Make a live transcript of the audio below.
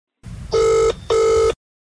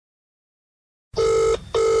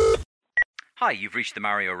Hi, you've reached the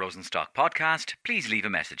Mario Rosenstock podcast. Please leave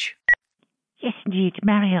a message. Yes, indeed,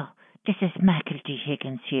 Mario. This is Michael D.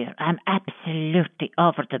 Higgins here. I'm absolutely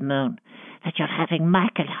over the moon that you're having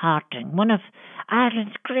Michael Harding, one of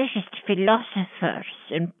Ireland's greatest philosophers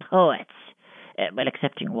and poets, well,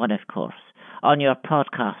 excepting one, of course, on your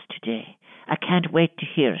podcast today. I can't wait to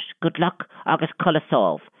hear it. Good luck, August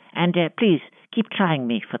Cullasolve. And please, keep trying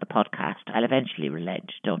me for the podcast. I'll eventually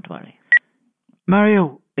relent, don't worry.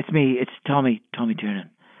 Mario, it's me. It's Tommy Tiernan.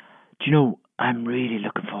 Do you know, I'm really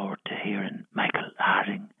looking forward to hearing Michael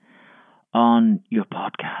Harding on your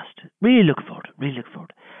podcast. Really looking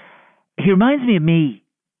forward. He reminds me of me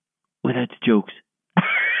without the jokes. Do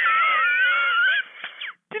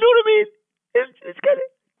you know what I mean? It's kind of,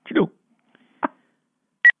 do you know?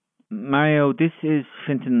 Mario, this is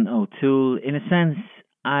Fintan O'Toole. In a sense,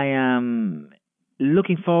 I am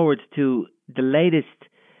looking forward to the latest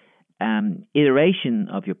iteration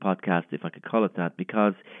of your podcast, if I could call it that,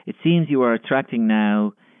 because it seems you are attracting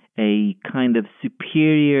now a kind of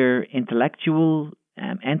superior intellectual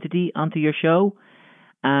entity onto your show,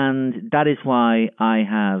 and that is why I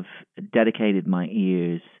have dedicated my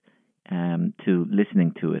ears to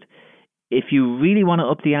listening to it. If you really want to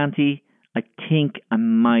up the ante, I think I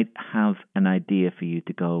might have an idea for you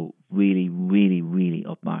to go really, really, really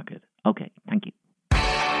upmarket. Okay, thank you.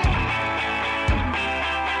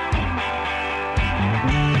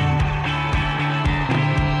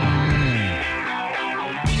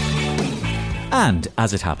 And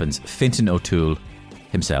as it happens, Fintan O'Toole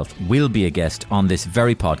himself will be a guest on this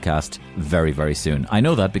very podcast very, very soon. I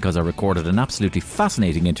know that because I recorded an absolutely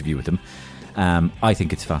fascinating interview with him. I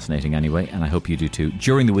think it's fascinating anyway, and I hope you do too,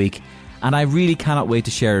 during the week. And I really cannot wait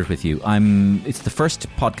to share it with you. It's the first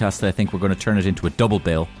podcast that I think we're going to turn it into a double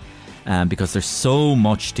bill, because there's so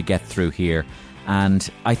much to get through here. And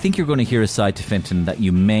I think you're going to hear a side to Fintan that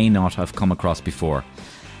you may not have come across before.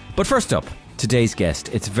 But first up, today's guest.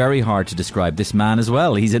 It's very hard to describe this man as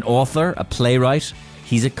well. He's an author, a playwright,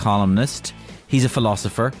 he's a columnist, he's a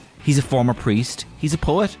philosopher, he's a former priest, he's a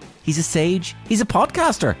poet, he's a sage, he's a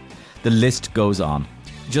podcaster. The list goes on.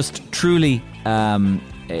 Just truly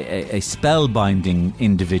a spellbinding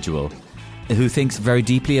individual who thinks very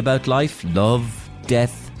deeply about life, love,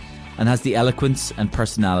 death, and has the eloquence and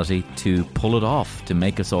personality to pull it off, to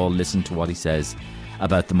make us all listen to what he says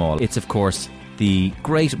about them all. It's, of course, the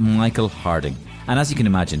great Michael Harding. And as you can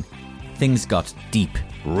imagine, things got deep,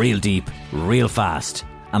 real fast.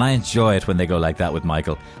 And I enjoy it when they go like that with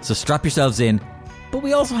Michael. So strap yourselves in. But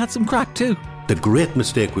we also had some crack too. The great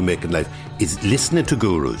mistake we make in life is listening to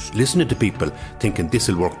gurus, listening to people, thinking this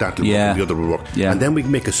will work, that'll work, and the other will work. Yeah. And then we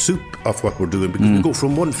make a soup of what we're doing because we go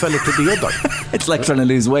from one fella to the other. It's like trying to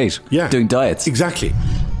lose weight, doing diets. Exactly.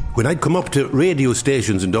 When I'd come up to radio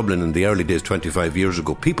stations in Dublin in the early days, 25 years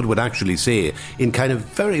ago, people would actually say, in kind of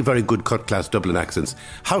very, very good cut-class Dublin accents,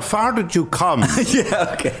 "How far did you come?"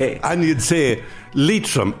 Yeah, okay. And you'd say,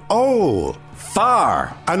 "Leitrim." "Oh,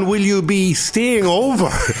 far." "And will you be staying over?"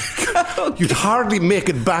 You'd hardly make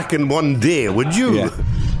it back in one day, would you? Yeah.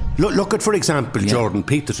 Look at, for example, Jordan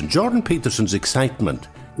Peterson. Jordan Peterson's excitement,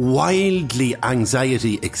 wildly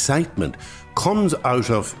anxiety excitement, comes out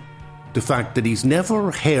of the fact that he's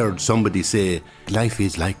never heard somebody say, life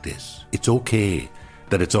is like this. It's okay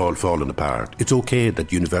that it's all falling apart. It's okay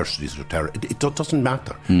that universities are terrible. It doesn't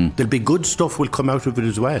matter. There'll be good stuff will come out of it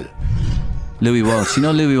as well. Louis Walsh. You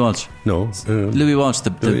know Louis Walsh? No. Louis Walsh,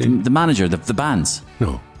 the manager, the bands.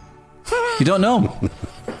 No. You don't know?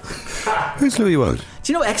 Who's Louis Walsh?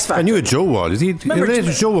 Do you know X Factor? I knew a Joe Walsh. Is he related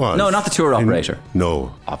to Joe Walsh? No, not the tour operator.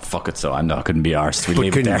 No. Oh, fuck it, so I couldn't be arsed. We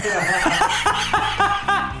leave it there.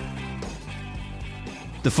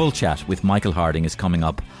 The full chat with Michael Harding is coming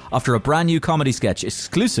up after a brand new comedy sketch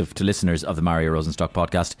exclusive to listeners of the Mario Rosenstock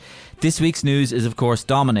podcast. This week's news is, of course,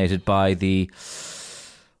 dominated by the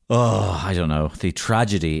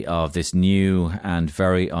tragedy of this new and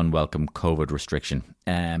very unwelcome COVID restriction.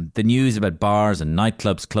 The news about bars and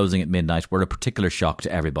nightclubs closing at midnight were a particular shock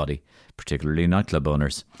to everybody, particularly nightclub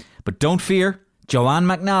owners. But don't fear, Joanne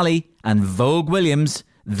McNally and Vogue Williams,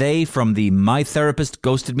 they from the My Therapist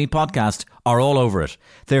Ghosted Me podcast, are all over it.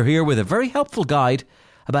 They're here with a very helpful guide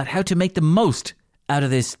about how to make the most out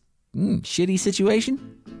of this shitty situation.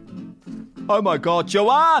 Oh my God,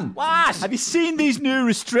 Joanne! What? Have you seen these new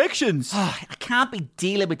restrictions? Oh, I can't be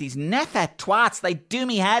dealing with these neffet twats. They do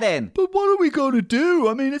me head in. But what are we going to do?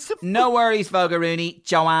 I mean, it's No worries, Vogaruni.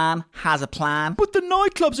 Joanne has a plan. But the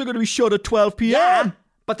nightclubs are going to be shut at 12 p.m. Yeah,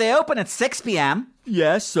 but they open at 6 p.m.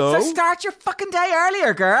 Yes, So start your fucking day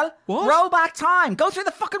earlier, girl. What? Roll back time. Go through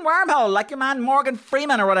the fucking wormhole like your man Morgan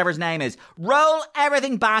Freeman or whatever his name is. Roll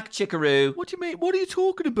everything back, chickaroo. What do you mean? What are you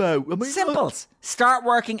talking about? I mean, Simples. Start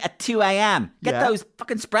working at 2 a.m. Get Yeah. those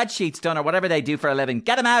fucking spreadsheets done or whatever they do for a living.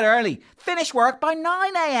 Get them out early. Finish work by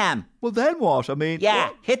 9 a.m. well, then what? I mean,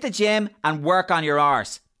 Yeah, hit the gym and work on your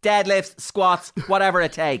arse. Deadlifts, squats, whatever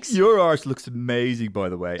it takes. Your arse looks amazing, by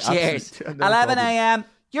the way. Cheers. Absolutely. No 11 problem. a.m.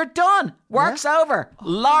 You're done. Work's over.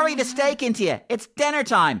 Lorry the steak into you. It's dinner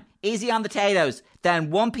time. Easy on the potatoes. Then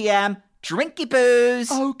 1 p.m. Drinky booze.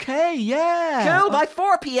 Okay, yeah. Cool. By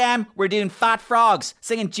 4 p.m. we're doing Fat Frogs,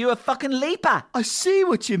 singing Dua fucking Lipa. I see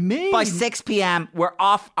what you mean. By 6 p.m. we're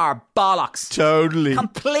off our bollocks. Totally.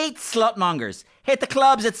 Complete slutmongers. Hit the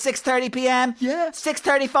clubs at 6:30 p.m. Yeah.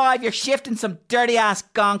 6:35 you're shifting some dirty ass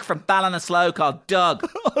gonk from Ballinasloe called Doug.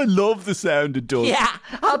 I love the sound of Doug. Yeah,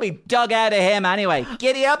 I'll be dug out of him anyway.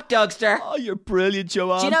 Giddy up, Dougster. Oh, you're brilliant,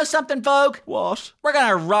 Joanne. Do you know something, Vogue? what? We're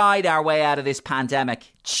gonna ride our way out of this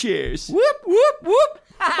pandemic. Cheers. Whoop, whoop, whoop.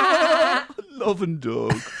 Loving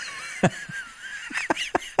Doug.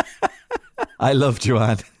 I love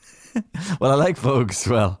Joanne. Well, I like Vogue as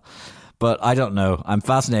well. But I don't know. I'm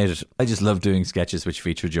fascinated. I just love doing sketches which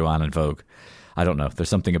feature Joanne and Vogue. I don't know. There's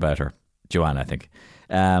something about her. Joanne, I think.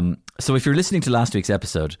 So if you're listening to last week's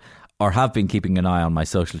episode or have been keeping an eye on my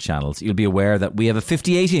social channels, you'll be aware that we have a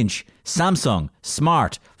 58-inch Samsung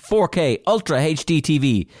Smart 4K Ultra HD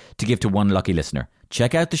TV to give to one lucky listener.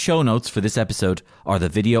 Check out the show notes for this episode or the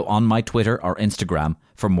video on my Twitter or Instagram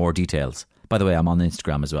for more details. By the way, I'm on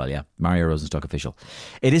Instagram as well, yeah. Mario Rosenstock Official.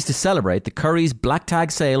 It is to celebrate the Curry's Black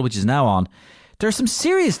Tag sale, which is now on. There are some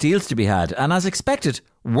serious deals to be had, and as expected,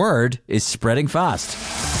 word is spreading fast.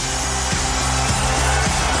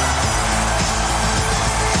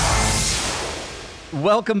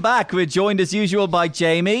 Welcome back. We're joined as usual by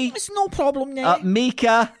Jamie. It's no problem now.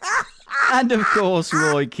 Mika, and of course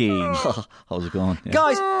Roy Keane. How's it going? Yeah.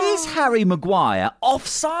 Guys, is Harry Maguire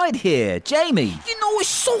offside here? Jamie? You know, it's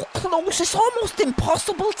so close, it's almost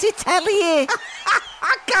impossible to tell you.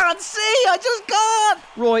 I can't see, I just can't.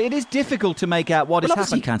 Roy, it is difficult to make out what is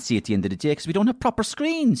obviously happening. you can't see at the end of the day because we don't have proper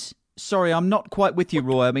screens. Sorry, I'm not quite with you,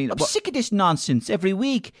 Roy. I mean, I'm sick of this nonsense every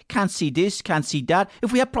week. Can't see this, can't see that.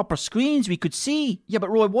 If we had proper screens, we could see. Yeah, but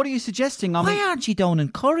Roy, what are you suggesting? Why aren't you down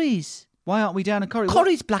in Curry's? Why aren't we down in Curry?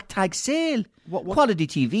 Curry's Black Tag sale. What? Quality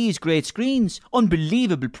TVs, great screens,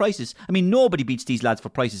 unbelievable prices. I mean, nobody beats these lads for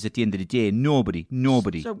prices at the end of the day. Nobody.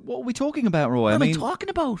 So what are we talking about, Roy? What am I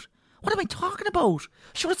talking about?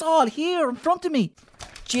 Sure, it's all here in front of me.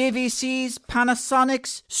 JVCs,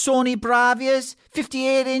 Panasonics, Sony Bravias,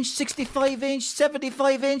 58-inch, 65-inch,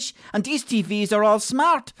 75-inch, and these TVs are all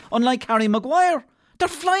smart, unlike Harry Maguire. They're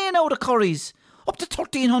flying out of Curry's. Up to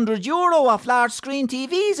 €1,300 off large screen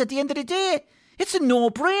TVs at the end of the day. It's a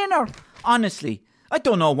no-brainer. Honestly, I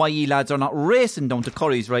don't know why you lads are not racing down to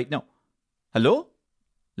Curry's right now. Hello?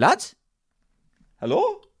 Lads?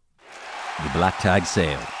 Hello? The Black Tag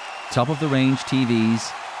sale. Top of the range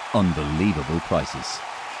TVs, unbelievable prices.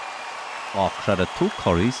 All credit to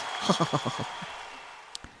Curry's.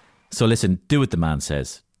 So listen, do what the man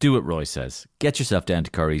says. Do what Roy says. Get yourself down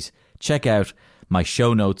to Curry's. Check out my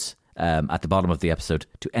show notes at the bottom of the episode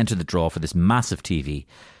to enter the draw for this massive TV.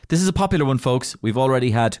 This is a popular one, folks. We've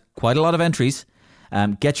already had quite a lot of entries.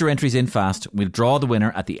 Get your entries in fast. We'll draw the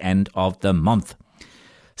winner at the end of the month.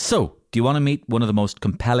 So, do you want to meet one of the most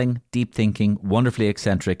compelling, deep-thinking, wonderfully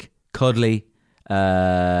eccentric, cuddly,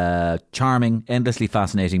 charming, endlessly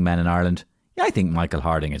fascinating men in Ireland? Yeah, I think Michael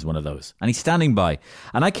Harding is one of those. And he's standing by.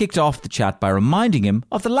 And I kicked off the chat by reminding him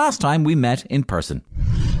of the last time we met in person.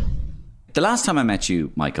 The last time I met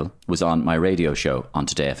you, Michael, was on my radio show on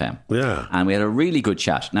Today FM. Yeah. And we had a really good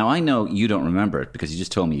chat. Now, I know you don't remember it because you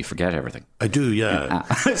just told me you forget everything. I do, yeah.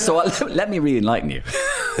 So let me re-enlighten you.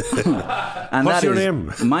 And What's that your is-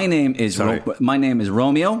 name? My name is my name is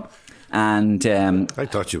Romeo. And I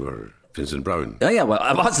thought you were Vincent Brown. oh yeah, well,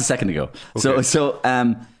 I was a second ago. Okay. So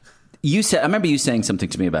you said, I remember you saying something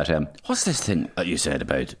to me about what's this thing that you said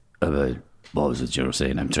about what was it you were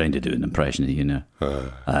saying? I'm trying to do an impression of you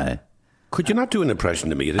now. Could you not do an impression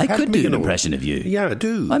of me? It'd I help could me, do you an know. impression of you. Yeah,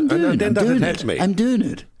 do. I'm doing and then it. that help me. I'm doing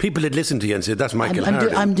it. People had listened to you and said, that's Michael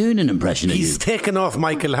Harding. I'm doing an impression of you. He's taken off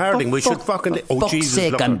Michael Harding. We should fucking... For fuck's Jesus,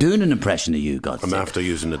 sake, look. I'm doing an impression of you, God's I'm sake. after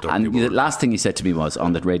using a dirty And the word. last thing you said to me was,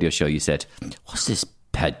 on that radio show, you said, what's this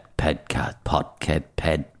podcast?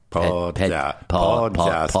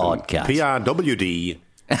 PRWD.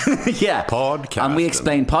 Yeah. Podcasting. And we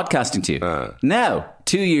explained podcasting to you. Now,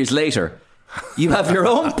 2 years later, you have your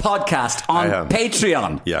own podcast on I have.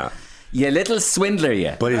 Patreon. Yeah. You little swindler,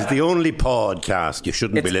 you. But it's the only podcast you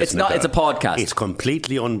shouldn't be listening to. It's a podcast. It's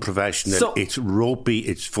completely unprofessional. So- It's ropey.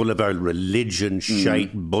 It's full about religion,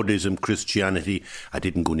 shite, Buddhism, Christianity. I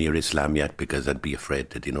didn't go near Islam yet because I'd be afraid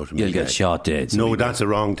that, you know what I mean? You'll get shot dead. No, that's a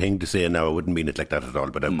wrong thing to say now. I wouldn't mean it like that at all,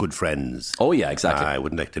 but I'm good friends. Oh, yeah, exactly. I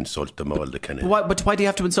wouldn't like to insult them all the kind of... But why do you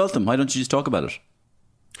have to insult them? Why don't you just talk about it?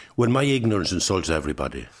 Well, my ignorance insults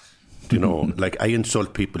everybody. Do you know? Like, I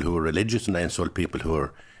insult people who are religious and I insult people who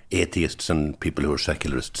are atheists and people who are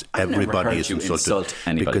secularists. Everybody is insulted insult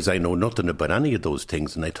anybody. because I know nothing about any of those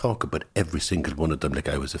things and I talk about every single one of them like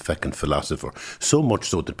I was a feckin' philosopher. So much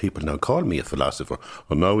so that people now call me a philosopher.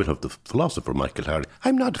 And now we have the philosopher Michael Harding.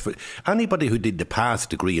 I'm not. Anybody who did the past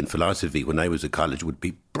degree in philosophy when I was at college would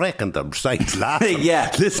be breaking their sides laughing.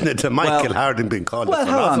 Yeah. Listening to Michael Harding being called a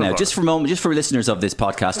philosopher. Well, hold on now. Just for a moment, just for listeners of this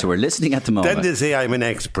podcast who are listening at the moment. Then they say I'm an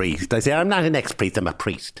ex-priest. I say I'm not an ex-priest, I'm a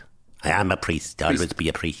priest. I am a priest. I'll always be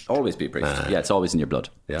a priest. Always be a priest. Yeah, it's always in your blood.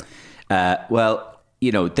 Yeah. Well,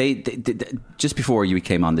 you know, they just before you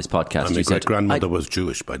came on this podcast, And you my said great-grandmother was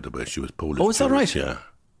Jewish, by the way. She was Polish. Oh, is that Jewish. right?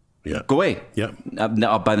 Yeah. Go away. Yeah.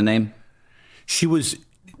 By the name? She was,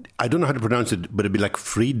 I don't know how to pronounce it, but it'd be like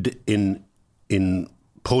Fried in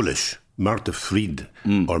Polish, Marta Fried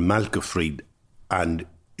or Malka Fried. And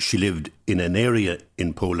she lived in an area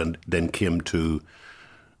in Poland, then came to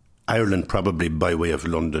Ireland probably by way of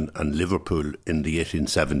London and Liverpool in the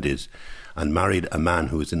 1870s and married a man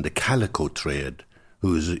who was in the calico trade,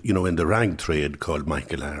 who was, you know, in the rag trade called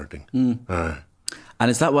Michael Harding. And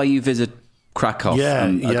is that why you visit Krakow? Yeah,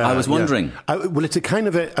 I was wondering. Well, it's a kind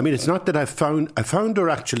of a. I mean, it's not that I found her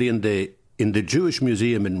actually in the Jewish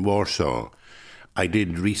Museum in Warsaw. I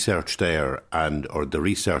did research there, or the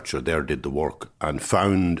researcher there did the work and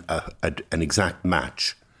found an exact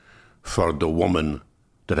match for the woman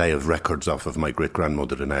that I have records of my great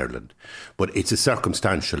grandmother in Ireland. But it's a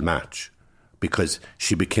circumstantial match because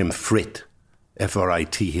she became Frith,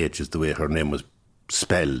 Frith is the way her name was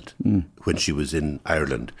spelled when she was in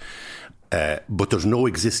Ireland. But there's no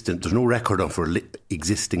record of her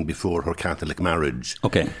existing before her Catholic marriage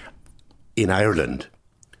in Ireland.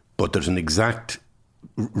 But there's an exact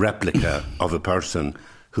replica of a person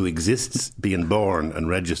who exists being born and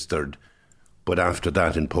registered, but after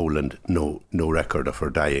that in Poland, no record of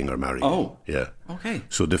her dying or marrying. Oh. Yeah. Okay.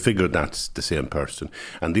 So they figured that's the same person.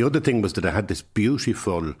 And the other thing was that I had this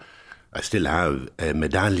beautiful, I still have, a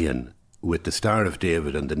medallion with the Star of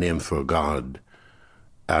David and the name for God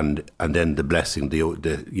and then the blessing, the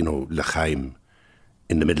L'chaim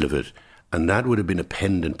in the middle of it. And that would have been a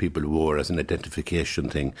pendant people wore as an identification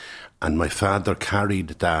thing. And my father carried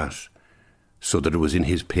that so that it was in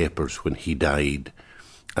his papers when he died.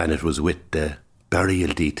 And it was with the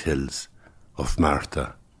burial details of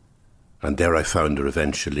Martha. And there I found her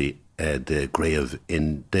eventually, the grave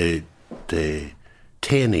in the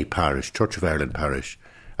Taney parish, Church of Ireland parish,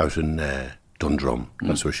 out in Dundrum.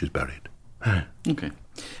 That's where she's buried. Okay.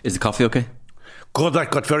 Is the coffee okay? God,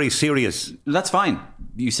 that got very serious. That's fine.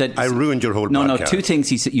 You said I ruined your whole podcast. No, two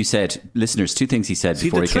things you said, listeners, two things he said See,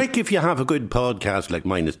 before the he trick if you have a good podcast like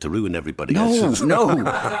mine is to ruin everybody No. else's.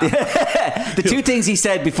 The two things he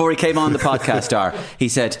said before he came on the podcast are, he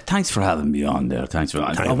said, thanks for having me on there.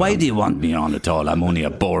 Why do you want me on at all? I'm only a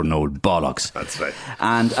boring old bollocks. That's right.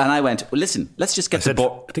 And I went, well, listen, let's just get I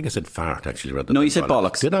think I said fart actually rather No, than you said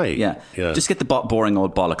bollocks. Did I? Yeah. Yeah. Just get the boring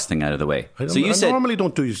old bollocks thing out of the way. I normally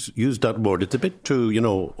don't use that word. It's a bit too,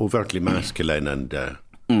 overtly masculine and a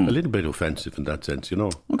little bit offensive in that sense,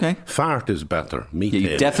 Okay. Fart is better. Methane.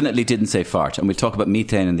 You definitely didn't say fart, and we'll talk about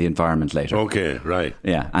methane in the environment later. Okay, right.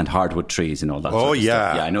 Yeah, and hardwood trees and all that. Oh, sort of yeah.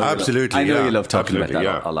 stuff. Yeah, I know. Absolutely. I know yeah. you love talking Absolutely,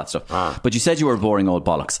 about that, yeah. all that stuff. But you said you were boring old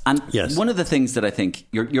bollocks, and Yes. one of the things that I think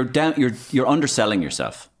you're underselling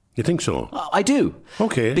yourself. You think so? I do.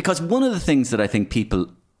 Okay. Because one of the things that I think people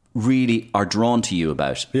really are drawn to you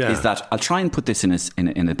about is that I'll try and put this in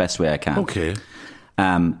the best way I can. Okay.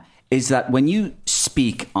 Is that when you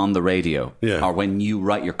speak on the radio or when you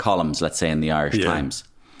write your columns, let's say in the Irish Times,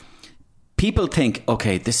 people think,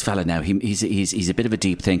 okay, this fella now, he's a bit of a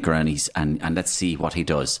deep thinker and let's see what he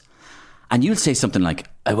does. And you'll say something like,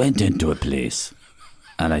 I went into a place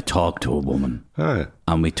and I talked to a woman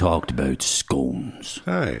and we talked about scones.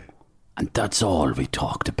 Aye. And that's all we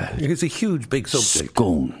talked about. It's a huge, big subject.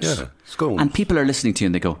 Scones. Yeah, scones. And people are listening to you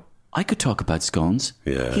and they go, I could talk about scones.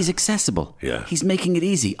 Yeah. He's accessible. Yeah. He's making it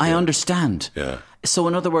easy. I understand. Yeah. So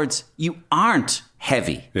in other words, you aren't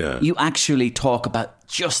heavy. Yeah. You actually talk about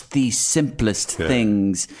just the simplest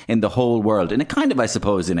things in the whole world. In a kind of, I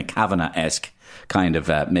suppose, in a Kavanagh-esque kind of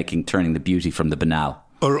turning the beauty from the banal.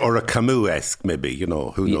 Or a Camus-esque, maybe,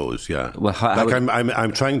 who knows? Yeah. Well,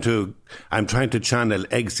 I'm trying to channel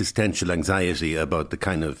existential anxiety about the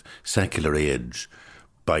kind of secular age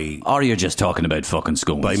or you're just talking about fucking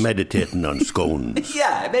scones by meditating on scones.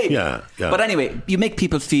 Yeah, maybe. Yeah. But anyway, you make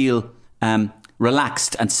people feel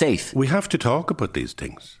relaxed and safe. We have to talk about these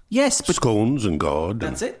things. Yes, but scones and God.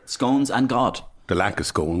 That's it. Scones and God. The lack of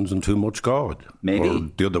scones and too much God. Maybe. Or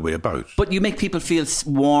the other way about. But you make people feel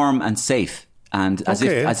warm and safe. And as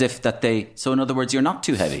if that they... So in other words, you're not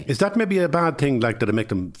too heavy. Is that maybe a bad thing, like that I make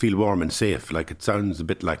them feel warm and safe? Like it sounds a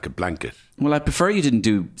bit like a blanket. Well, I prefer you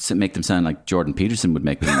didn't make them sound like Jordan Peterson would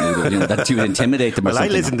make them. That you would intimidate them or something.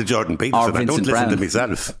 Well, I listen to Jordan Peterson. I don't listen to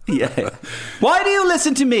myself. Yeah. Why do you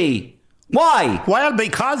listen to me? Why? Well,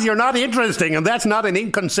 because you're not interesting, and that's not an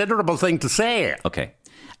inconsiderable thing to say. Okay.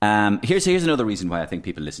 Here's another reason why I think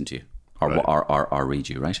people listen to you or read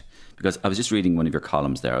you, right? Because I was just reading one of your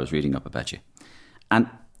columns there. I was reading up about you. And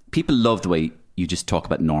people love the way you just talk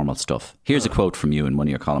about normal stuff. Here's a quote from you in one of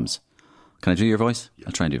your columns. Can I do your voice? Yeah.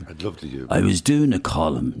 I'll try and do it. I'd love to do it. I was doing a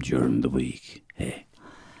column during the week,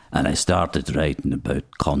 and I started writing about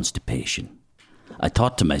constipation. I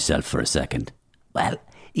thought to myself for a second, well,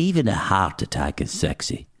 even a heart attack is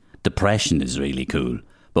sexy. Depression is really cool,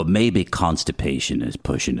 but maybe constipation is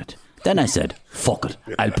pushing it. Then I said, fuck it,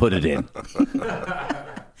 I'll put it in.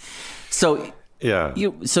 So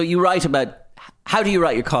you write about... How do you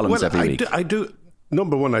write your columns every week? I do.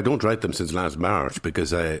 Number one, I don't write them since last March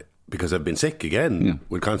because I've been sick again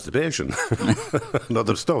with constipation and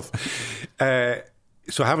other stuff.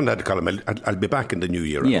 So I haven't had a column. I'll be back in the new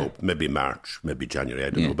year, I hope. Maybe March, maybe January, I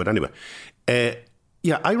don't know. But anyway,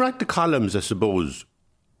 I write the columns, I suppose,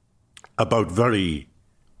 about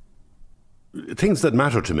things that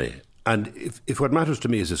matter to me. And if what matters to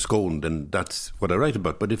me is a scone, then that's what I write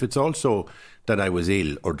about. But if it's also that I was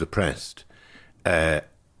ill or depressed, I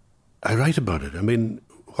write about it. I mean,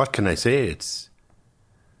 what can I say? It's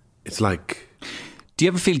like... Do you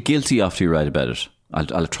ever feel guilty after you write about it?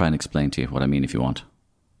 I'll try and explain to you what I mean if you want.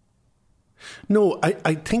 No,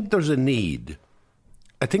 I think there's a need.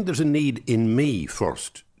 I think there's a need in me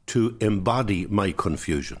first to embody my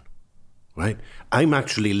confusion, right? I'm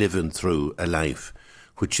actually living through a life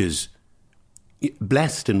which is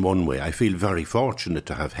blessed in one way. I feel very fortunate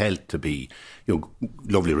to have health, to be,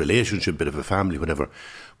 lovely relationship, bit of a family, whatever.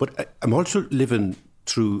 But I'm also living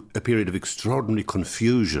through a period of extraordinary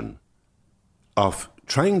confusion of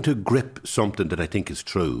trying to grip something that I think is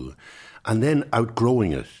true and then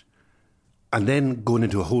outgrowing it and then going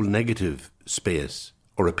into a whole negative space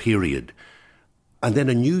or a period. And then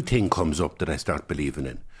a new thing comes up that I start believing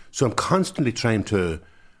in. So I'm constantly trying to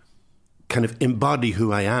kind of embody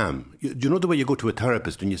who I am. You know the way you go to a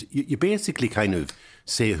therapist and you basically kind of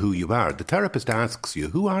say who you are. The therapist asks you,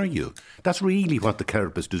 who are you? That's really what the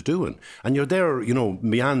therapist is doing. And you're there,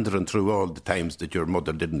 meandering through all the times that your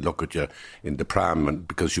mother didn't look at you in the pram and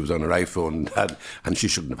because she was on her iPhone and she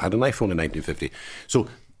shouldn't have had an iPhone in 1950. So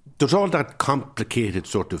there's all that complicated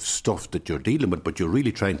sort of stuff that you're dealing with, but you're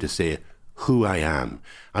really trying to say who I am.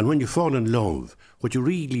 And when you fall in love, what you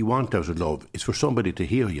really want out of love is for somebody to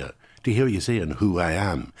hear you saying who I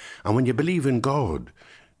am. And when you believe in God,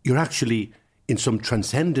 you're actually, in some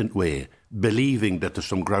transcendent way, believing that there's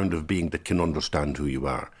some ground of being that can understand who you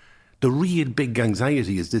are. The real big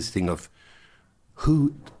anxiety is this thing of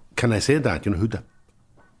who, can I say that? Who the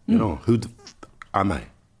am I?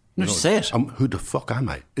 Say it. Who the fuck am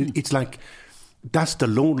I? It's like, that's the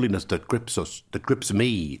loneliness that grips us, that grips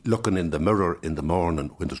me, looking in the mirror in the morning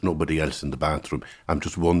when there's nobody else in the bathroom. I'm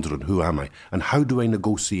just wondering, who am I? And how do I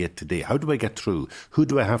negotiate today? How do I get through? Who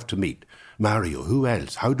do I have to meet? Mario, who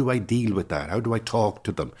else? How do I deal with that? How do I talk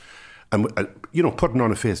to them? And, putting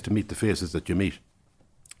on a face to meet the faces that you meet.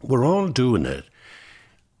 We're all doing it.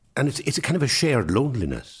 And it's a kind of a shared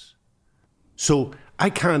loneliness. So I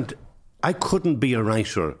couldn't be a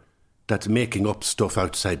writer that's making up stuff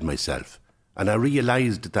outside myself. And I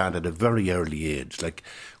realised that at a very early age. Like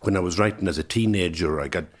when I was writing as a teenager, I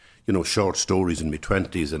got, short stories in my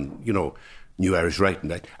 20s and, New Irish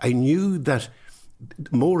Writing. I knew that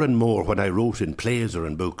more and more what I wrote in plays or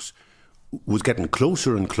in books was getting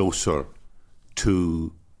closer and closer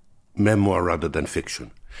to memoir rather than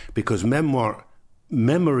fiction. Because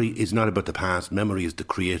memory is not about the past. Memory is the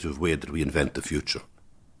creative way that we invent the future.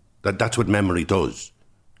 That's what memory does.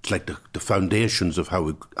 It's like the foundations of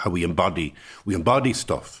how we embody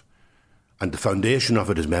stuff. And the foundation of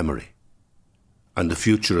it is memory. And the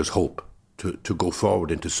future is hope to go forward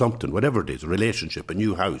into something, whatever it is, a relationship, a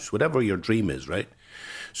new house, whatever your dream is, right?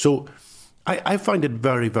 So I find it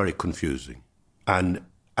very, very confusing. And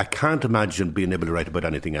I can't imagine being able to write about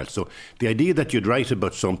anything else. So the idea that you'd write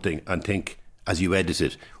about something and think, as you edit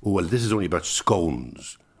it, oh, well, this is only about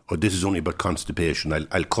scones, or this is only about constipation,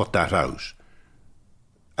 I'll cut that out.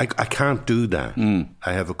 I can't do that.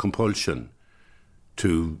 I have a compulsion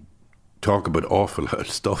to talk about awful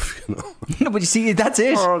stuff, you know. No, but you see, that's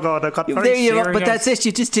it. Oh, God, I got very there you serious. are, but that's it.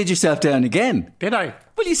 You just did yourself down again. Did I?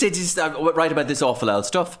 Well, you said you just write about this awful old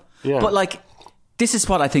stuff. Yeah. But, like, this is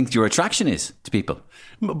what I think your attraction is to people.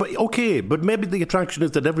 But okay, but maybe the attraction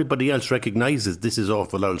is that everybody else recognises this is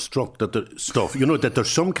awful old stuff, you know, that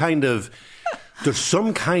there's some kind of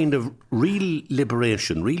real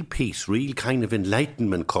liberation, real peace, real kind of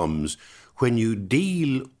enlightenment comes when you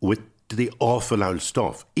deal with the awful old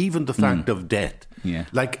stuff, even the fact of death. Yeah.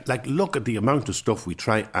 Like look at the amount of stuff we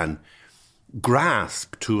try and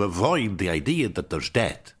grasp to avoid the idea that there's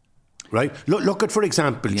death. Right? Look at, for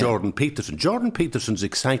example, Jordan Peterson. Jordan Peterson's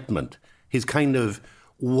excitement, his kind of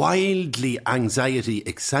wildly anxiety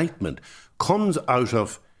excitement, comes out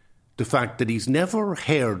of the fact that he's never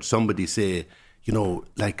heard somebody say, you know,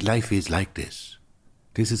 like, life is like this.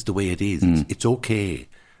 This is the way it is. It's okay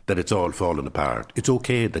that it's all falling apart. It's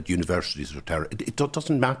okay that universities are terrible. It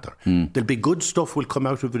doesn't matter. There'll be good stuff will come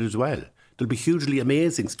out of it as well. There'll be hugely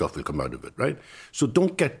amazing stuff will come out of it, right? So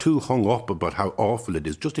don't get too hung up about how awful it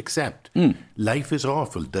is. Just accept life is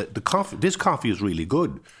awful. This coffee is really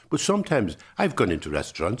good. But sometimes I've gone into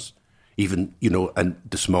restaurants, even, you know, and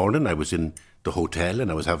this morning I was in the hotel and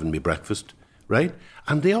I was having my breakfast, right?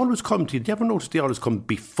 And they always come to you. Do you ever notice they always come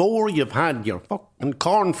before you've had your fucking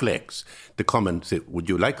cornflakes? They come and say, would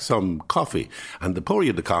you like some coffee? And they pour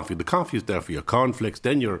you the coffee is there for your cornflakes,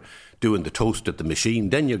 then you're doing the toast at the machine,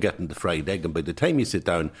 then you're getting the fried egg, and by the time you sit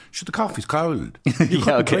down, the coffee's cold. You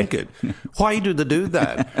couldn't drink it. Why do they do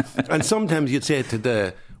that? And sometimes you'd say to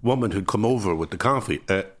the woman who'd come over with the coffee,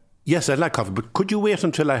 yes, I'd like coffee, but could you wait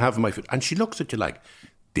until I have my food? And she looks at you like,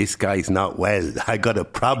 this guy's not well. I got a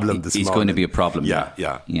problem this morning. He's going to be a problem. Yeah.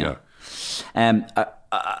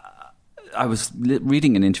 I was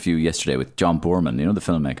reading an interview yesterday with John Boorman, you know, the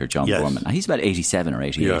filmmaker John Boorman. He's about 87 or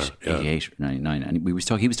 88, 88 or 99. And he was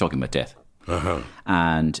talking about death.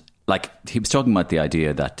 And like, he was talking about the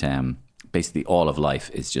idea that basically all of life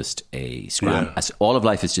is just a scramble. All of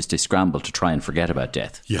life is just a scramble to try and forget about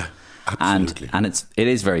death. Yeah, absolutely. And it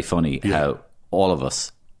is very funny how all of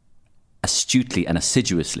us astutely and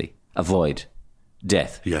assiduously avoid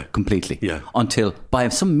death completely until by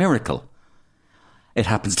some miracle it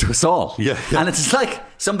happens to us all. And it's like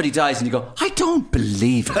somebody dies and you go, I don't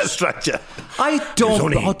believe it. That's right, I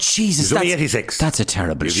don't. Oh, Jesus. He's only 86. That's a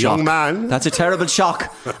terrible He's shock. a young man. That's a terrible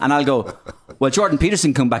shock. And I'll go, well, Jordan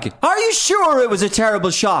Peterson come back. Are you sure it was a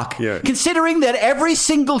terrible shock? Considering that every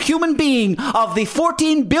single human being of the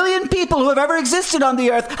 14 billion people who have ever existed on the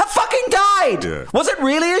earth have fucking died. Was it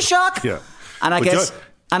really a shock? And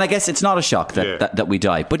I guess it's not a shock that we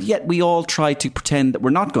die, but yet we all try to pretend that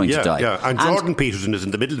we're not going to die. And Jordan Peterson is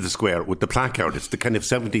in the middle of the square with the placard. It's the kind of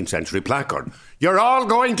 17th century placard. You're all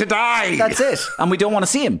going to die. That's it. And we don't want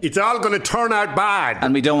to see him. It's all going to turn out bad.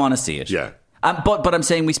 And we don't want to see it. But I'm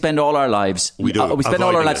saying we spend all our lives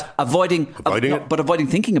avoiding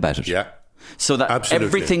thinking about it. So that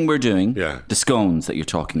everything we're doing, the scones that you're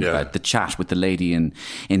talking about, the chat with the lady in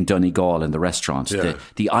Donegal in the restaurant,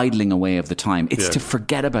 the idling away of the time, it's to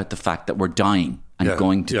forget about the fact that we're dying and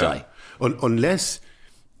going to die. Unless,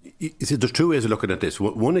 you see, there's two ways of looking at this.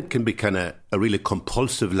 One, it can be kind of a really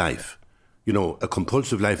compulsive life, you know, a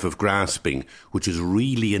compulsive life of grasping, which is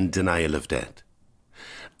really in denial of death.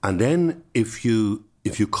 And then if you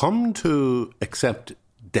come to accept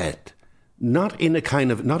death, not in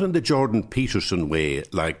the Jordan Peterson way,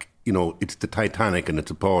 like, you know, it's the Titanic and it's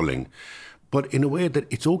appalling, but in a way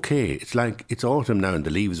that it's okay. It's like, it's autumn now and the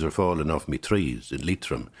leaves are falling off me trees in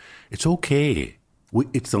Leitrim. It's okay.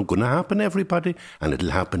 It's not going to happen, everybody, and it'll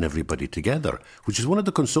happen everybody together, which is one of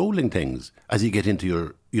the consoling things as you get into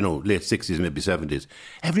your, you know, late 60s, maybe 70s.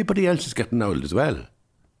 Everybody else is getting old as well. Do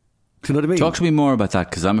you know what I mean? Talk to me more about that,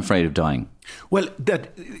 because I'm afraid of dying. Well, death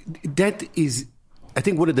is... I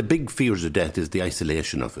think one of the big fears of death is the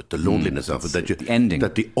isolation of it, the loneliness of it. The ending.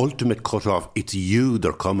 That the ultimate cut-off, it's you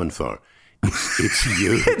they're coming for. It's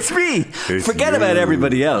you. It's me. Forget about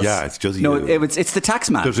everybody else. Yeah, it's just you. No, it's the tax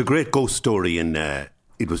man. There's a great ghost story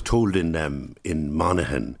it was told in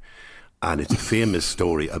Monaghan, and it's a famous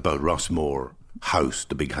story about Rossmore House,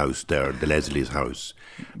 the big house there, the Leslie's house.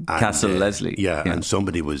 Castle Leslie. Yeah, and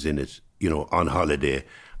somebody was in it, you know, on holiday,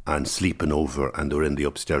 and sleeping over, and they were in the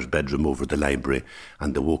upstairs bedroom over the library,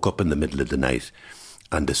 and they woke up in the middle of the night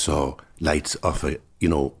and they saw lights off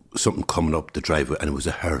something coming up the driveway, and it was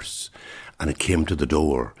a hearse, and it came to the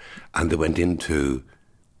door, and they went into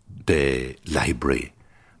the library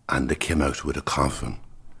and they came out with a coffin.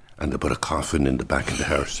 And they put a coffin in the back of the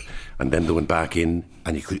hearse. And then they went back in,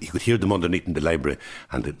 and you could hear them underneath in the library.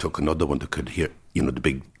 And they took another one that could hear, the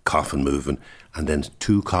big coffin moving. And then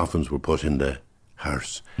 2 coffins were put in the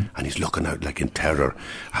hearse. And he's looking out like in terror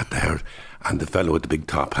at the hearse. And the fellow with the big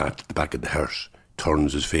top hat at the back of the hearse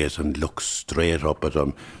turns his face and looks straight up at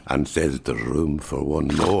him and says, "There's room for one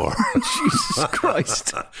more." Jesus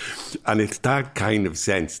Christ. And it's that kind of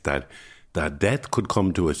sense that death could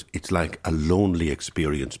come to us. It's like a lonely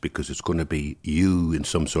experience because it's going to be you in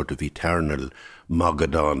some sort of eternal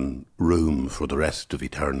Mogadon room for the rest of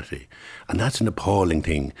eternity. And that's an appalling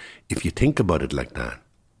thing if you think about it like that.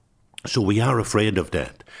 So we are afraid of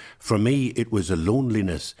death. For me, it was a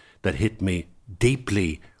loneliness that hit me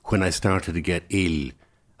deeply when I started to get ill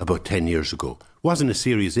about 10 years ago. It wasn't a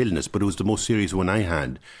serious illness, but it was the most serious one I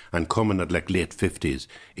had. And coming at like late 50s,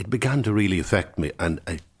 it began to really affect me and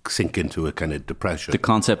I sink into a kind of depression. The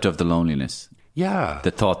concept of the loneliness. Yeah. The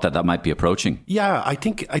thought that might be approaching. Yeah, I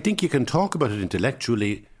think you can talk about it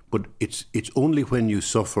intellectually, but it's only when you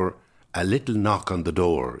suffer a little knock on the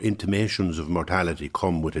door, intimations of mortality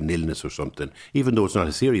come with an illness or something, even though it's not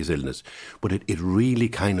a serious illness, but it really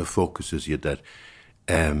kind of focuses you that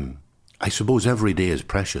I suppose every day is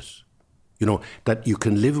precious. That you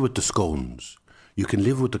can live with the scones, you can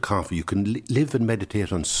live with the coffee, you can live and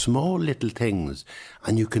meditate on small little things,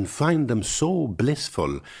 and you can find them so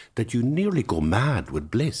blissful that you nearly go mad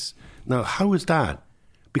with bliss. Now, how is that?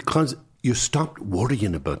 Because you stopped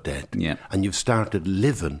worrying about death, and you've started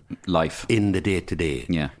living life in the day-to-day.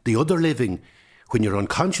 Yeah. The other living, when you're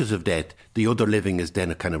unconscious of death, the other living is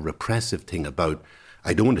then a kind of repressive thing about,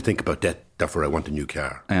 I don't want to think about death, therefore I want a new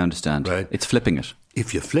car. I understand. Right? It's flipping it.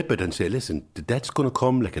 If you flip it and say, listen, the death's going to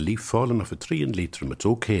come like a leaf falling off a tree in Leitrim, it's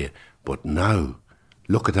okay. But now,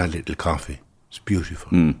 look at that little coffee. It's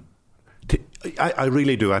beautiful. I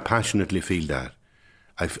really do. I passionately feel that.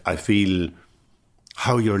 I feel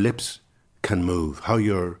how your lips can move, how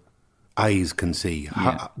your eyes can see,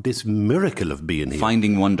 how, this miracle of being here.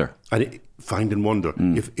 Finding wonder. Finding wonder.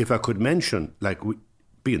 If I could mention, like...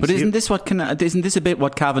 But isn't this a bit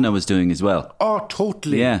what Kavanagh was doing as well? Oh,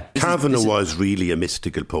 totally. Yeah. Kavanagh was really a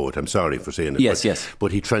mystical poet. I'm sorry for saying it. Yes.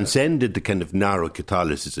 But he transcended the kind of narrow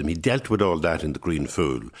Catholicism. He dealt with all that in The Green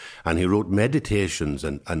Fool. And he wrote meditations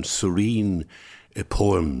and serene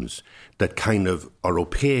poems that kind of are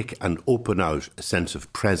opaque and open out a sense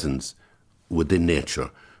of presence within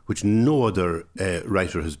nature, which no other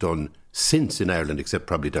writer has done since in Ireland, except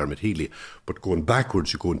probably Dermot Healy. But going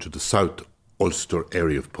backwards, you go into the South Ulster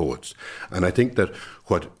area of poets. And I think that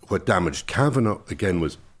what damaged Kavanagh, again,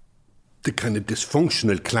 was the kind of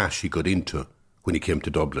dysfunctional clash he got into when he came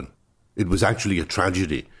to Dublin. It was actually a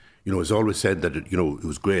tragedy. It's always said that, it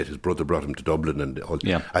was great. His brother brought him to Dublin and all.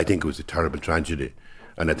 Yeah. I think it was a terrible tragedy.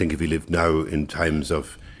 And I think if he lived now in times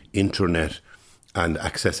of internet and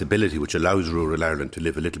accessibility, which allows rural Ireland to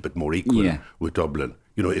live a little bit more equal with Dublin,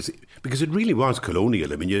 it's, because it really was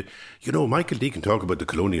colonial. I mean, Michael D can talk about the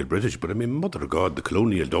colonial British, but I mean, mother of God, the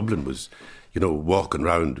colonial Dublin was, walking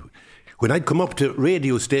around. When I'd come up to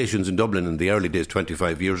radio stations in Dublin in the early days,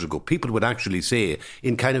 25 years ago, people would actually say,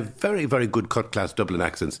 in kind of very, very good cut-class Dublin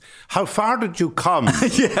accents, "How far did you come?"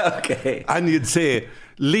 Yeah, okay. And you'd say,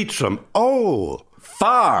 "Leitrim." "Oh,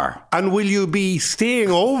 far. And will you be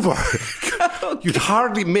staying over?" Okay. You'd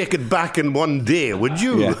hardly make it back in one day, would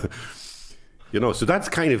you? Yeah. So that's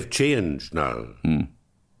kind of changed now.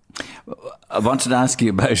 I wanted to ask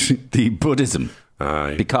you about the Buddhism.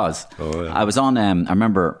 Aye. Because I was on, I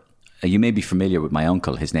remember, you may be familiar with my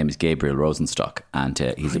uncle. His name is Gabriel Rosenstock, and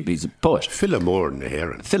he's a poet. Philomore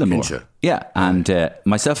Naharan. Philomore. Yeah, and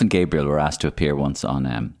myself and Gabriel were asked to appear once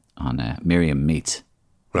on Miriam Meets,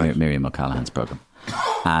 Miriam O'Callaghan's programme.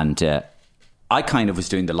 And I kind of was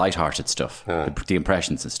doing the light-hearted stuff, the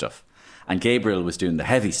impressions and stuff. And Gabriel was doing the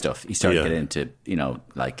heavy stuff. He started getting into,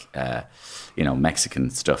 Mexican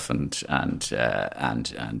stuff and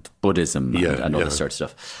Buddhism and all this sort of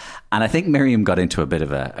stuff. And I think Miriam got into a bit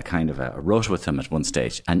of a kind of a rut with him at one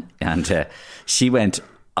stage. And she went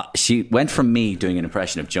from me doing an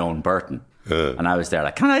impression of Joan Burton. And I was there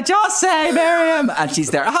like, "Can I just say, Miriam?" And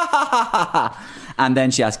she's there, "Ha, ha, ha, ha, ha." And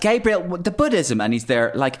then she asked, "Gabriel, the Buddhism." And he's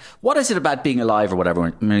there like, "What is it about being alive or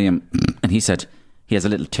whatever?" Miriam, and he said, he has a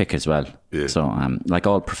little tick as well. Yeah. So, like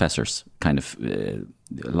all professors, kind of a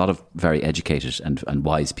lot of very educated and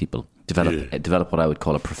wise people develop what I would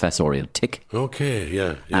call a professorial tick. Okay,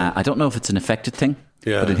 yeah. I don't know if it's an affected thing,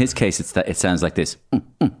 but in his case, it sounds like this.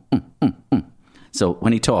 So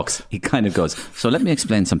when he talks, he kind of goes, so let me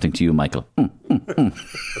explain something to you, Michael.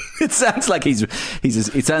 It sounds like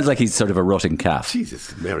it sounds like he's sort of a rutting calf.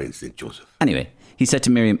 Jesus, Mary and St. Joseph. Anyway, he said to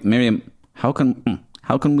Miriam, how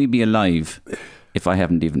can we be alive if I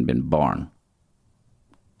haven't even been born?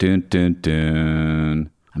 Dun, dun, dun.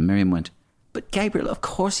 And Miriam went, but Gabriel, of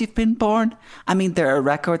course you've been born. I mean, there are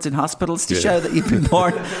records in hospitals to show that you've been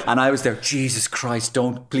born. And I was there, Jesus Christ,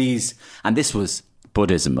 don't, please. And this was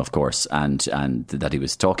Buddhism, of course, and that he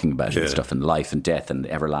was talking about and stuff, and life and death and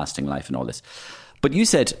everlasting life and all this. But you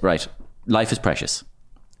said, right, life is precious.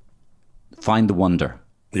 Find the wonder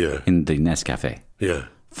in the Nescafe. Yeah.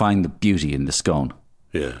 Find the beauty in the scone.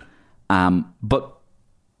 Yeah. But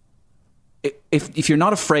if you're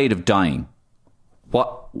not afraid of dying,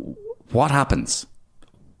 what happens?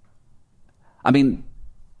 I mean,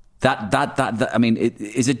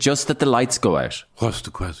 is it just that the lights go out? What's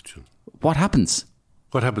the question? What happens?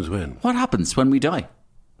 What happens when? What happens when we die?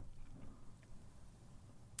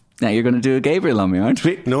 Now you're going to do a Gabriel on me, aren't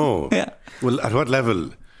we? No. Yeah. Well, at what level?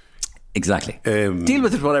 Exactly. Deal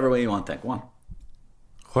with it whatever way you want then. Go on.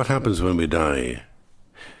 What happens when we die?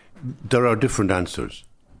 There are different answers.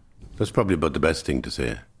 That's probably about the best thing to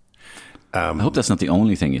say. I hope that's not the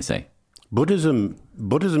only thing you say. Buddhism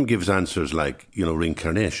gives answers like,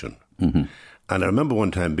 reincarnation. Mm-hmm. And I remember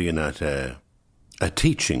one time being at a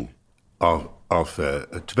teaching of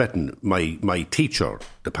a Tibetan. My teacher,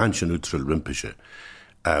 the Panchen Utsul Rinpoche,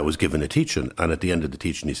 was given a teaching, and at the end of the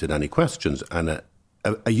teaching he said, any questions? And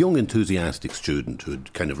a young enthusiastic student who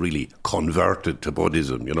had kind of really converted to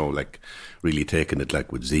Buddhism, like really taken it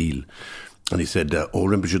like with zeal. And he said,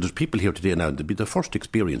 Rinpoche, there's people here today now, they'll be their first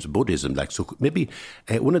experience of Buddhism. So maybe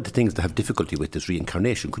one of the things they have difficulty with is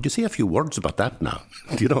reincarnation. Could you say a few words about that now?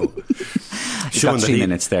 Showing got 3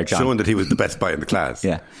 minutes there, John. Showing that he was the best boy in the class.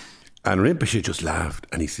 Yeah. And Rinpoche just laughed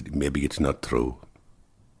and he said, maybe it's not true.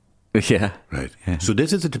 Yeah. Right. Yeah. So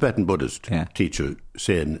this is a Tibetan Buddhist teacher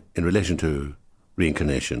saying, in relation to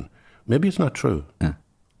reincarnation, maybe it's not true. Yeah.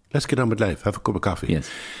 Let's get on with life. Have a cup of coffee. Yes.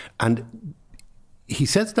 And he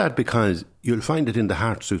says that because you'll find it in the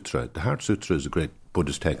Heart Sutra. The Heart Sutra is a great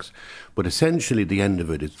Buddhist text. But essentially the end of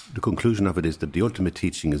it is, the conclusion of it is that the ultimate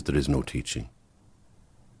teaching is there is no teaching.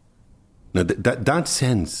 Now that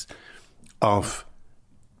sense of,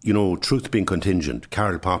 truth being contingent,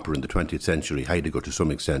 Karl Popper in the 20th century, Heidegger to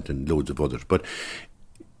some extent and loads of others, but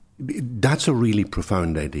that's a really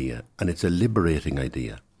profound idea and it's a liberating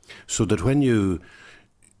idea. So that when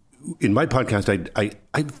in my podcast,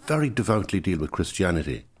 I very devoutly deal with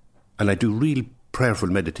Christianity and I do real prayerful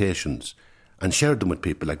meditations and share them with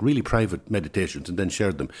people, like really private meditations, and then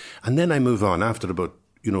share them. And then I move on after about,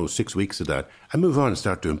 6 weeks of that. I move on and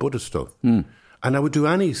start doing Buddhist stuff. Mm. And I would do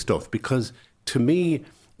any stuff because to me,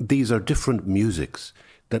 these are different musics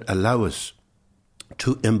that allow us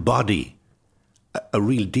to embody a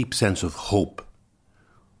real deep sense of hope,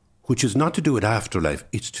 which is not to do with afterlife,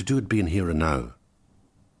 it's to do with being here and now.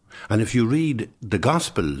 And if you read the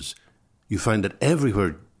Gospels, you find that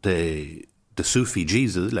everywhere the Sufi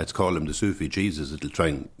Jesus, let's call him the Sufi Jesus, it'll try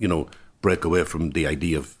and, break away from the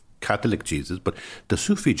idea of Catholic Jesus, but the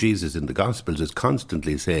Sufi Jesus in the Gospels is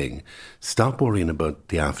constantly saying, stop worrying about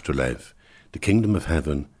the afterlife. The kingdom of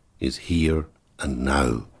heaven is here and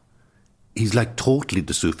now. He's like totally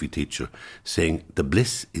the Sufi teacher, saying the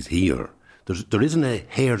bliss is here. There isn't a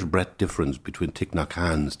hair's breadth difference between Thich Nhat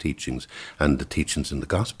Hanh's teachings and the teachings in the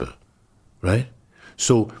Gospel, right?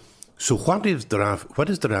 So what is there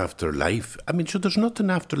after life? I mean, there's nothing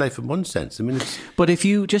after life in one sense. I mean, but if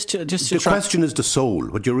you just the question is the soul.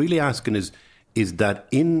 What you're really asking is that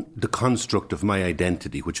in the construct of my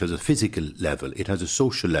identity, which has a physical level, it has a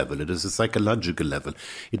social level, it has a psychological level,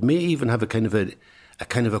 it may even have a kind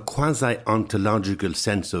of a quasi-ontological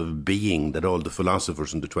sense of being that all the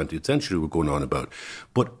philosophers in the 20th century were going on about.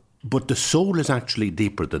 But the soul is actually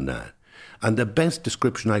deeper than that. And the best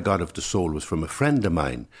description I got of the soul was from a friend of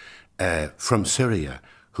mine from Syria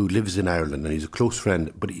who lives in Ireland, and he's a close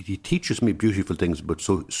friend, but he teaches me beautiful things about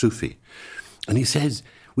Sufi. And he says,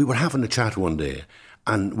 we were having a chat one day,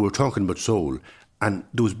 and we were talking about soul, and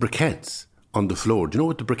there was briquettes on the floor. Do you know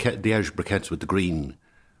what the Irish briquettes with the green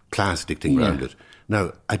plastic thing around it?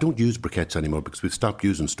 Now, I don't use briquettes anymore because we've stopped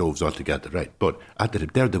using stoves altogether, right? But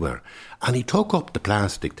there they were. And he took up the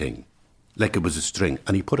plastic thing like it was a string,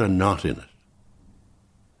 and he put a knot in it.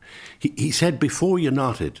 He said before you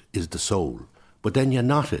knot it is the soul, but then you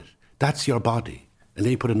knot it. That's your body. And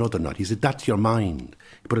then he put another knot. He said, that's your mind.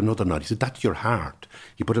 He put another knot. He said, that's your heart.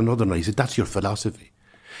 He put another knot. He said, that's your philosophy.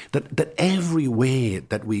 That every way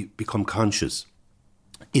that we become conscious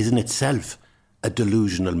is in itself a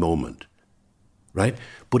delusional moment, right?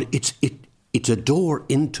 But it's a door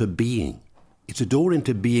into being. It's a door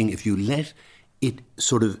into being if you let it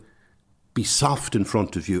sort of be soft in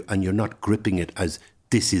front of you and you're not gripping it as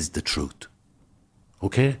this is the truth.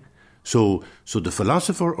 Okay? So the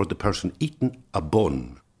philosopher or the person eating a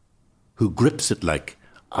bun who grips it like,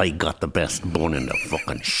 I got the best bun in the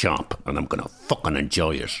fucking shop and I'm going to fucking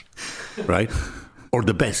enjoy it, right? Or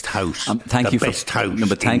the best house. Thank you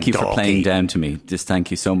for playing down to me. Just thank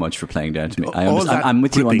you so much for playing down to me. I'm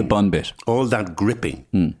with you on the bun bit. All that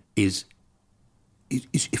gripping is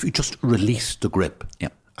if you just release the grip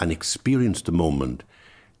and experience the moment,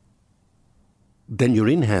 then you're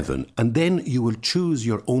in heaven, and then you will choose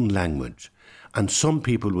your own language. And some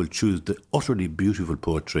people will choose the utterly beautiful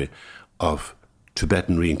poetry of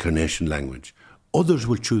Tibetan reincarnation language. Others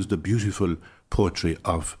will choose the beautiful poetry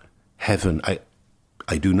of heaven.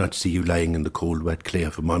 I do not see you lying in the cold, wet clay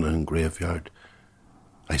of a Monaghan graveyard.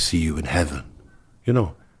 I see you in heaven. You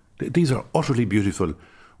know, these are utterly beautiful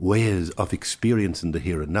ways of experiencing the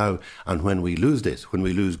here and now. And when we lose this, when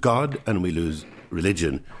we lose God and we lose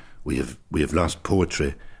religion, we have lost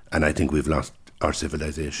poetry, and I think we've lost our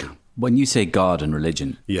civilization. When you say God and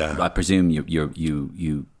religion, I presume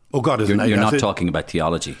you. Oh, God isn't. You're not talking about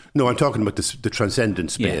theology. No, I'm talking about the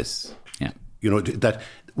transcendent space. Yeah. You know that.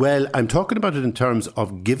 Well, I'm talking about it in terms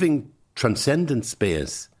of giving transcendent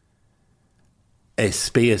space a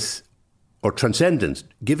space, or transcendence,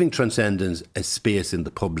 giving transcendence a space in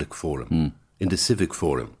the public forum, in the civic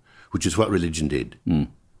forum, which is what religion did.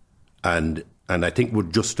 And I think we're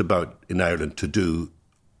just about in Ireland to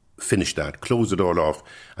finish that, close it all off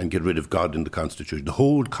and get rid of God in the Constitution. The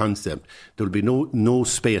whole concept, there will be no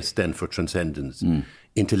space then for transcendence,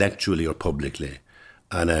 intellectually or publicly.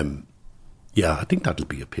 And I think that'll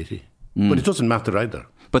be a pity. But it doesn't matter either.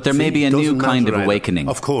 But there may be a new kind of awakening.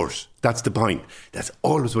 Of course, that's the point. That's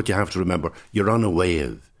always what you have to remember. You're on a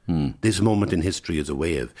wave. This moment in history is a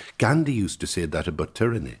wave. Gandhi used to say that about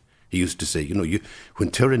tyranny. He used to say,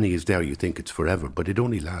 when tyranny is there, you think it's forever, but it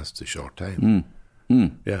only lasts a short time.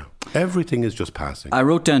 Yeah, everything is just passing. I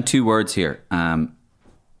wrote down 2 words here.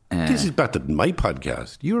 This is better than my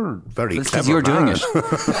podcast. You're very clever. Because you're doing it.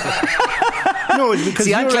 No, it's because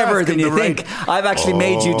I'm cleverer than you think. I've actually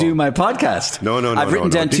made you do my podcast. No. I've written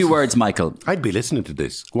down 2 words, Michael. I'd be listening to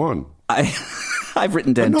this. Go on. I've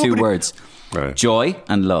written down 2 words. Right. Joy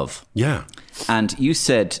and love. Yeah. And you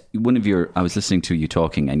said, I was listening to you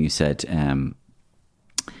talking, and you said,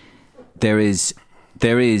 there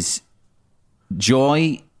is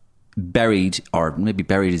joy buried, or maybe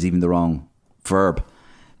buried is even the wrong verb.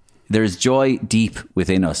 There is joy deep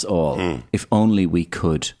within us all, if only we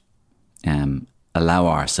could allow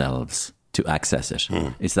ourselves to access it.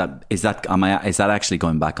 Is that actually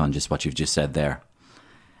going back on just what you've just said there?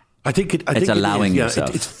 I think it's allowing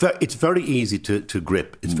yourself. It's very easy to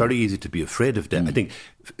grip. It's very easy to be afraid of death. I think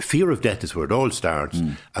fear of death is where it all starts,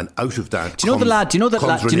 and out of that. Do you know the lad? Do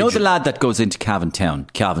you know the lad that goes into Calvintown?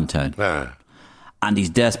 And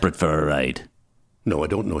he's desperate for a ride. No, I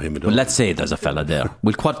don't know him at all. Well, let's say there's a fella there.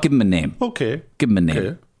 We'll give him a name. Okay. Give him a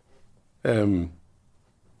name. Okay.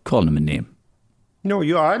 Call him a name. No,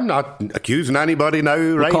 I'm not accusing anybody now.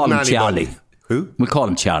 We'll call him Charlie. Who? We'll call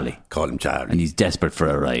him Charlie. Call him Charlie. And he's desperate for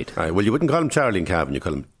a ride. Right, well, you wouldn't call him Charlie in Cavan, you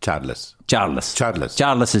call him Chardless. Charles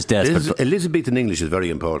is desperate. Elizabethan English is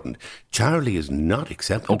very important. Charlie is not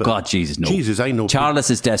acceptable. Oh, God, Jesus, no. Jesus, I know.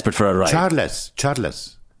 Charles is desperate for a ride. Chardless.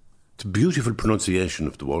 It's a beautiful pronunciation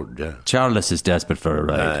of the word, yeah. Charles is desperate for a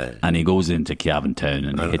ride. And he goes into Cavantown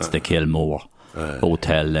and he hits the Kilmore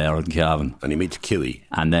Hotel there in Cavan. And he meets Kiwi.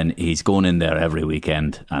 And then he's going in there every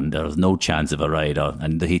weekend and there's no chance of a ride.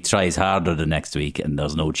 And he tries harder the next week and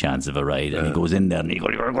there's no chance of a ride. And he goes in there and he goes,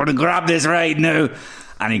 "You're going to grab this ride now."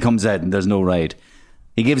 And he comes out and there's no ride.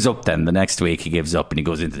 He gives up then. The next week he gives up and he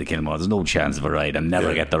goes into the Kilmore. There's no chance of a ride. I'll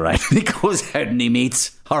never get the ride. And he goes out and he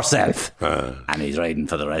meets herself. And he's riding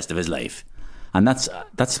for the rest of his life. And that's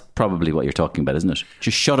probably what you're talking about, isn't it?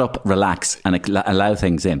 Just shut up, relax, and allow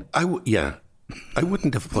things in. I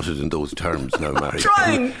wouldn't have put it in those terms now, Mary. I'm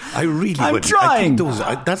trying. I really I'm wouldn't. trying.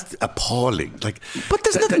 I think that's appalling. But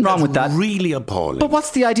there's nothing wrong with that. Really appalling. But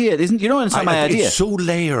what's the idea? You don't understand my idea. It's so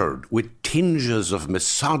layered with tinges of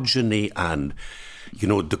misogyny and,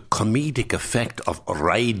 the comedic effect of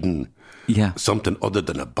riding something other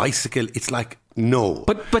than a bicycle. It's like, no.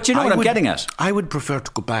 But you know what I'm getting at? I would prefer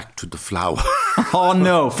to go back to the flower. Oh,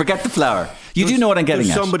 no. Forget the flower. You do know what I'm getting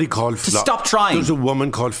at. Somebody called stop trying. There's a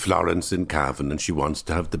woman called Florence in Cavan and she wants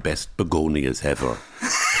to have the best begonias ever.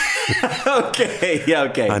 Okay, yeah,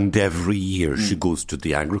 okay. And every year she goes to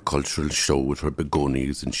the agricultural show with her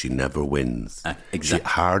begonias and she never wins. Exactly.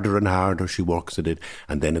 Harder and harder she works at it,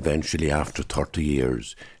 and then eventually after 30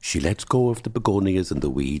 years she lets go of the begonias and the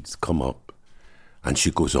weeds come up and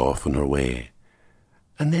she goes off on her way.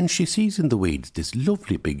 And then she sees in the weeds this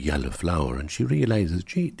lovely big yellow flower and she realises,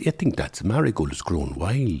 gee, I think that's a marigold, it's grown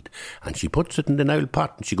wild. And she puts it in the Nile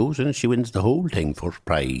pot and she goes in and she wins the whole thing first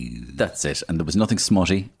prize. That's it. And there was nothing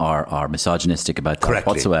smutty or misogynistic about that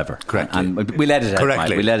whatsoever. Correctly. And we let it out.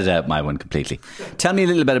 Correctly. We let it out, my one, completely. Tell me a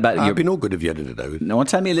little bit about your... It'd be no good if you edited it out. No,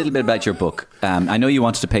 tell me a little bit about your book. I know you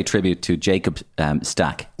wanted to pay tribute to Jacob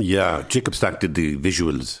Stack. Yeah, Jacob Stack did the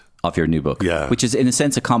visuals of your new book, which is in a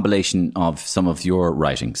sense a compilation of some of your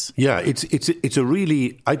writings. Yeah, it's a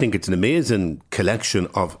really, I think it's an amazing collection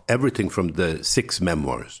of everything from the 6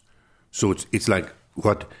 memoirs. So it's like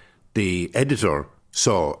what the editor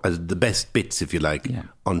saw as the best bits, if you like,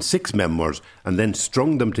 on 6 memoirs, and then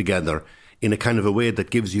strung them together in a kind of a way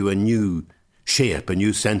that gives you a new shape, a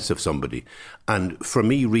new sense of somebody. And for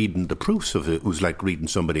me, reading the proofs of it was like reading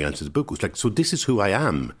somebody else's book. It was like, so this is who I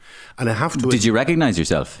am. And I have to... Did you recognise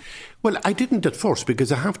yourself? Well, I didn't at first,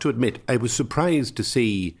 because I have to admit, I was surprised to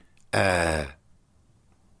see, like,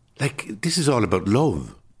 this is all about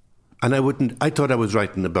love. And I thought I was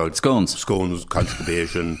writing about... Scones,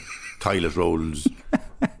 constipation, toilet rolls,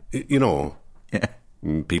 you know,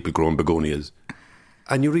 people growing begonias.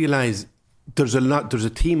 And you realise there's a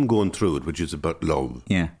theme going through it, which is about love.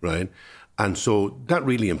 Yeah. Right? And so that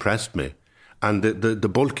really impressed me. And the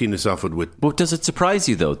bulkiness of it with... But does it surprise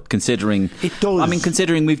you, though, considering... It does. I mean,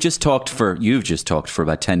 considering you've just talked for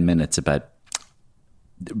about 10 minutes about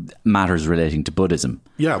matters relating to Buddhism.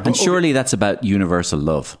 Yeah. And surely that's about universal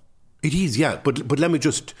love. It is, yeah. But let me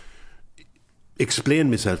just explain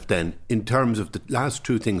myself then in terms of the last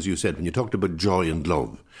 2 things you said when you talked about joy and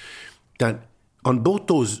love. That on both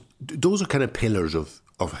those are kind of pillars of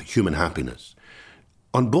human happiness.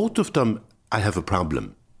 On both of them, I have a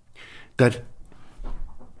problem. That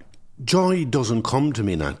joy doesn't come to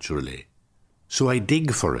me naturally. So I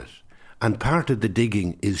dig for it. And part of the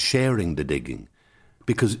digging is sharing the digging.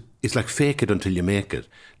 Because it's like fake it until you make it.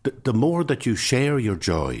 The more that you share your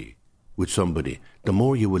joy with somebody, the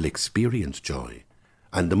more you will experience joy.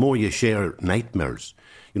 And the more you share nightmares.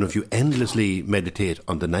 You know, if you endlessly meditate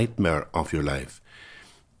on the nightmare of your life,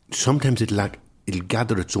 sometimes it'll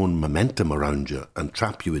gather its own momentum around you and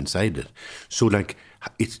trap you inside it. So, like,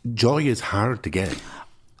 joy is hard to get.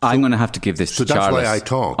 I'm going to have to give this to Charles. So that's why I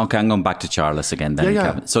talk. Okay, I'm going back to Charles again then. Yeah.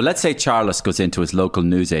 Cavan. So let's say Charles goes into his local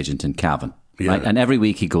newsagent in Cavan. Yeah. Right? And every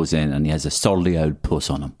week he goes in and he has a surly old puss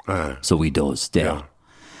on him. So he does, there. Yeah.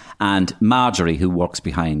 And Marjorie, who works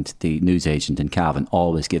behind the newsagent in Cavan,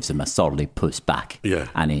 always gives him a surly puss back. Yeah.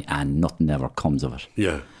 And nothing ever comes of it.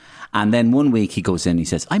 Yeah. And then one week he goes in and he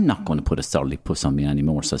says, I'm not going to put a surly puss on me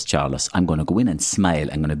anymore, says Charles. I'm going to go in and smile.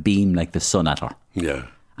 I'm going to beam like the sun at her. Yeah.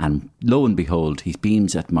 And lo and behold, he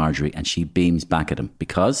beams at Marjorie and she beams back at him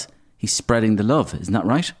because he's spreading the love. Isn't that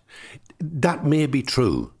right? That may be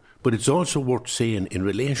true, but it's also worth saying in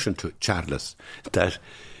relation to Charles that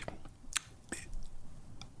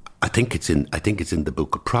I think it's in the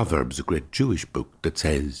book of Proverbs, a great Jewish book, that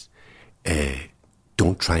says,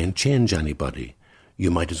 don't try and change anybody. You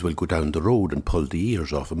might as well go down the road and pull the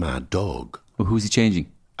ears off a mad dog. Well, who's he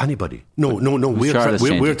changing? Anybody. No.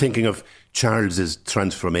 We're thinking of Charles's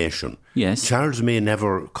transformation. Yes. Charles may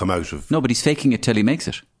never come out of... No, but he's faking it till he makes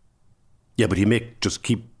it. Yeah, but he may just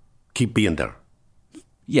keep being there.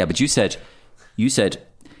 Yeah, but you said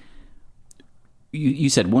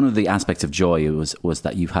one of the aspects of joy was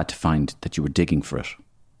that you had to find that you were digging for it.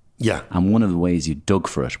 Yeah. And one of the ways you dug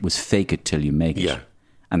for it was fake it till you make it. Yeah.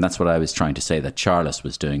 And that's what I was trying to say that Charles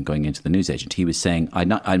was doing going into the newsagent. He was saying, I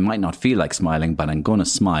might not feel like smiling, but I'm going to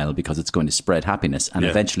smile because it's going to spread happiness. And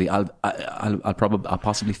eventually I'll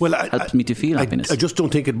possibly help me to feel happiness. I just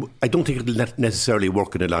don't think it'll necessarily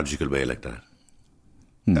work in a logical way like that.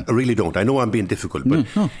 I really don't. I know I'm being difficult,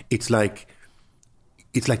 but it's like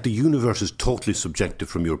the universe is totally subjective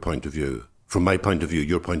from your point of view. From my point of view,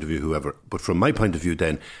 your point of view, whoever. But from my point of view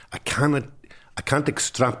then, I can't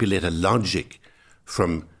extrapolate a logic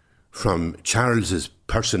from Charles's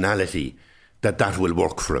personality that will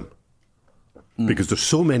work for him. Because there's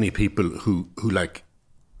so many people who like,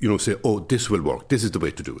 you know, say, oh, this will work. This is the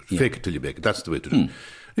way to do it. Yeah. Fake it till you make it. That's the way to do it.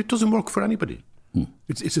 It doesn't work for anybody.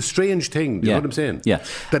 It's a strange thing. You know what I'm saying? Yeah.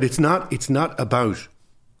 That it's not about,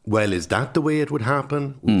 well, is that the way it would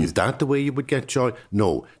happen? Is that the way you would get joy?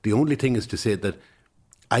 No. The only thing is to say that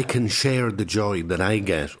I can share the joy that I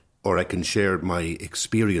get, or I can share my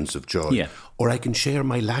experience of joy, or I can share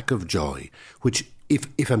my lack of joy, which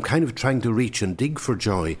if I'm kind of trying to reach and dig for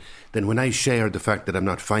joy, then when I share the fact that I'm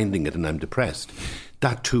not finding it and I'm depressed,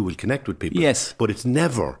 that too will connect with people. Yes. But it's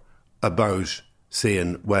never about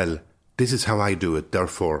saying, well, this is how I do it,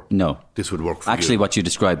 therefore this would work for you. Actually, what you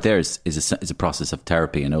described there is a process of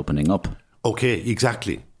therapy and opening up. Okay,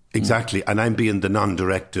 exactly. And I'm being the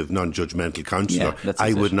non-directive, non-judgmental counsellor.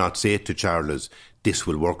 I would not say to Charles, this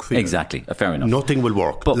will work for you. Exactly, fair enough. Nothing will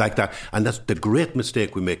work like that. And that's the great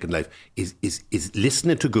mistake we make in life, is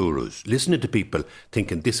listening to gurus, listening to people,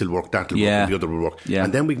 thinking this will work, that will work, and the other will work. Yeah.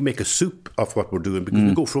 And then we make a soup of what we're doing because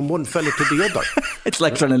we go from one fella to the other. It's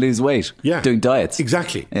like trying to lose weight, doing diets.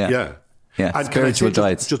 Exactly, yeah. And spiritual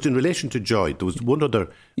diets. Just in relation to joy, there was one other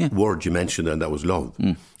word you mentioned, and that was love.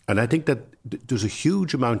 And I think that there's a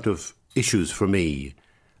huge amount of issues for me,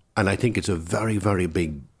 and I think it's a very, very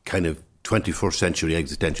big kind of 21st century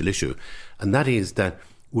existential issue, and that is that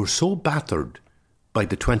we're so battered by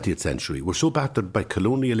the 20th century. We're so battered by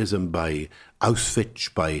colonialism, by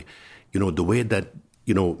Auschwitz, by, the way that,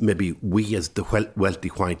 maybe we as the wealthy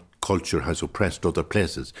white culture has oppressed other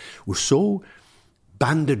places. We're so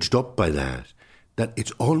bandaged up by that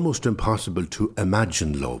it's almost impossible to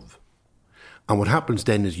imagine love. And what happens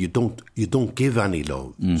then is you don't give any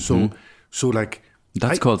love. So like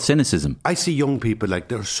that's called cynicism. I see young people like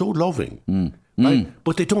they're so loving, right?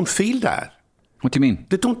 But they don't feel that. What do you mean?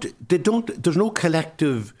 They don't. There's no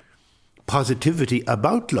collective positivity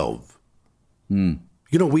about love.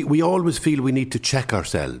 We always feel we need to check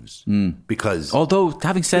ourselves because. Although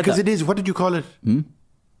having said because that, it is. What did you call it?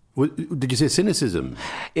 Did you say cynicism?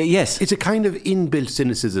 Yes. It's a kind of inbuilt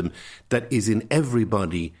cynicism that is in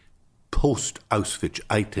everybody post-Auschwitz,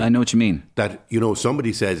 I think. I know what you mean. That,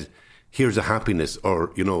 somebody says, here's a happiness,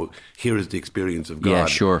 or, here is the experience of God. Yeah,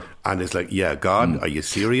 sure. And it's like, yeah, God, are you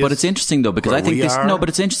serious? But it's interesting, though, because I think this... No, but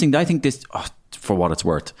it's interesting. I think this... for what it's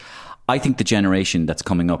worth... I think the generation that's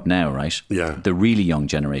coming up now, right? Yeah. The really young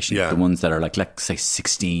generation, the ones that are like, let's say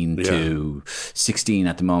 16 to 16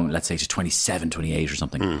 at the moment, let's say to 27, 28 or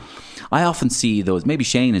something. I often see those, maybe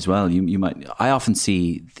Shane as well, you might, I often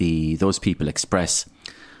see those people express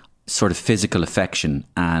sort of physical affection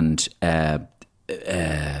and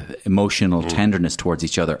emotional tenderness towards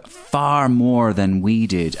each other far more than we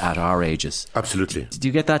did at our ages. Absolutely. Do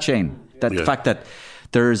you get that, Shane? That the fact that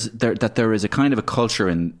there is a kind of a culture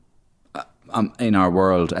in our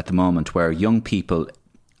world at the moment where young people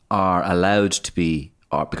are allowed to be,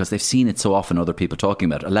 or because they've seen it so often, other people talking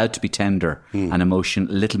about it, allowed to be tender and a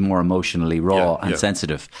little more emotionally raw and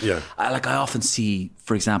sensitive. Yeah. I often see,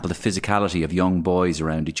 for example, the physicality of young boys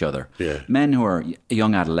around each other. Yeah. Men who are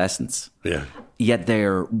young adolescents. Yeah. Yet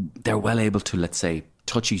they're well able to, let's say,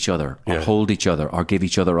 touch each other or hold each other or give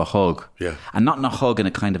each other a hug. Yeah. And not in a hug in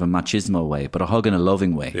a kind of a machismo way, but a hug in a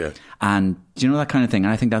loving way. Yeah. And do you know that kind of thing?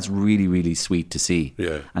 And I think that's really, really sweet to see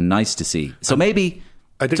and nice to see. So maybe...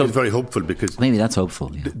 I think it's very hopeful because... Maybe that's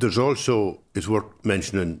hopeful, There's also, it's worth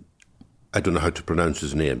mentioning, I don't know how to pronounce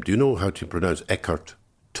his name. Do you know how to pronounce Eckhart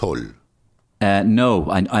Tolle? No,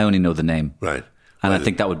 I only know the name. Right. And I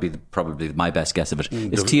think that would be probably my best guess of it.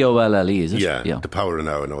 It's Tolle, is it? Yeah, The Power of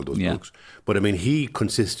Now and all those books. But I mean, he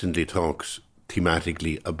consistently talks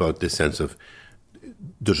thematically about this sense of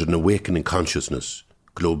there's an awakening consciousness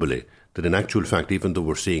globally, that in actual fact, even though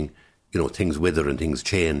we're seeing, things wither and things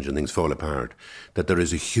change and things fall apart, that there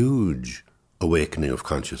is a huge awakening of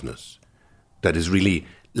consciousness that is really,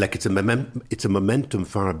 like it's a momentum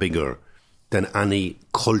far bigger than any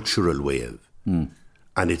cultural wave.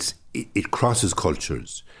 And it crosses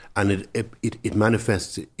cultures and it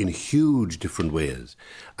manifests in huge different ways.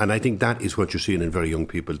 And I think that is what you're seeing in very young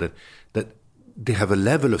people, that they have a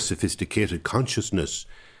level of sophisticated consciousness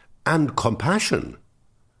and compassion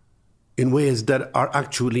in ways that are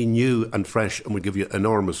actually new and fresh and will give you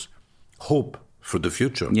enormous hope for the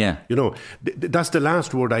future. Yeah. That's the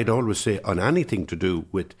last word I'd always say on anything to do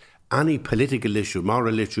with any political issue,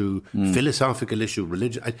 moral issue, philosophical issue,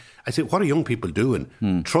 religion. I say, what are young people doing?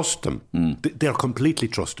 Trust them. They're completely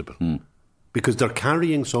trustable because they're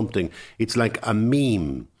carrying something. It's like a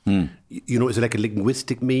meme. It's like a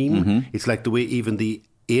linguistic meme. It's like the way even the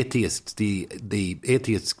atheists, the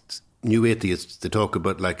atheists, new atheists, they talk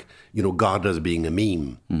about like, God as being a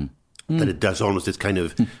meme. That it does almost this kind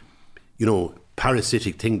of,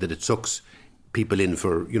 parasitic thing that it sucks people in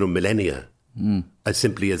for, millennia. As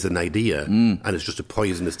simply as an idea, and it's just a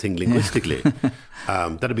poisonous thing linguistically.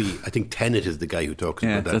 That'd be, I think, Tenet is the guy who talks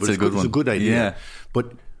about that. That's a good one. It's a good idea. Yeah.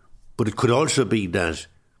 But it could also be that's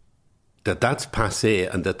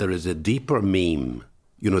passé, and that there is a deeper meme.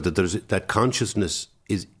 That there's that consciousness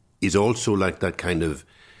is also like that kind of.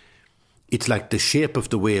 It's like the shape of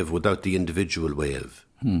the wave without the individual wave.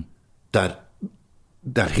 That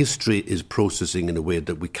that history is processing in a way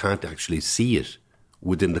that we can't actually see it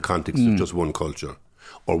within the context of just one culture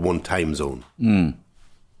or one time zone.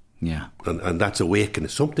 Yeah. And that's awakening,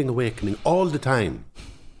 something awakening all the time.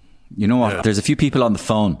 You know what? There's a few people on the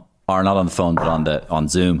phone, or not on the phone, but on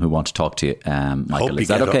Zoom who want to talk to you, Michael. Is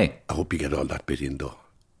that okay? I hope you get all that bit in, though.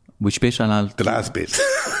 Which bit? The last bit.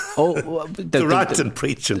 The rats and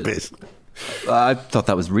preaching bit. I thought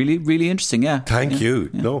that was really, really interesting, yeah. Thank you.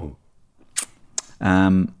 Yeah. No.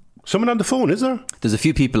 Someone on the phone, is there? There's a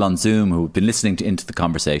few people on Zoom who've been listening into the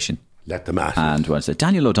conversation. Let them at and want to say,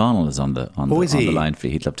 Daniel O'Donnell is on the line for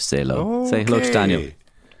you. He'd love to say hello. Okay. Say hello to Daniel.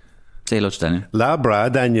 Say hello to Daniel.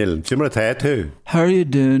 Labra, Daniel. How are you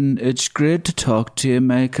doing? It's great to talk to you,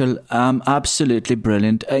 Michael. Absolutely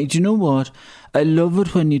brilliant. Do you know what? I love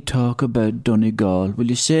it when you talk about Donegal. Will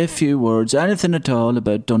you say a few words, anything at all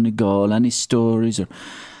about Donegal, any stories or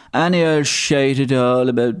any old shite at all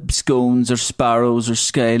about scones or sparrows or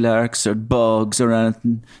skylarks or bogs or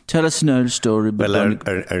anything? Tell us another story about Donegal.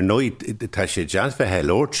 I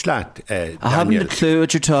haven't a clue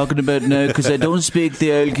what you're talking about now because I don't speak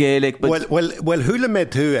the old Gaelic. But well, hula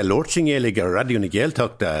met who a Lorching Gaelic or Radio Gael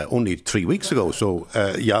talked only 3 weeks ago, so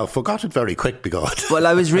I forgot it very quick because. Well,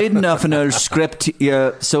 I was reading off an old script.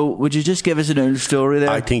 Yeah, so would you just give us an old story there?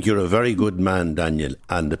 I think you're a very good man, Daniel,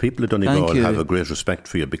 and the people of Donegal have a great respect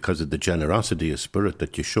for you because of the generosity of spirit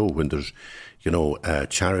that you show when there's,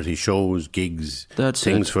 charity shows, gigs,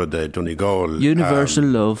 things for the Donegal. Universal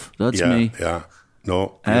love, that's me. Yeah,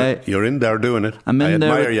 no, you're in there doing it. I'm in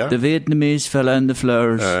there with the Vietnamese fella in the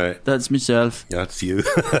flowers. That's myself. That's you.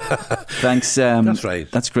 Thanks. That's right.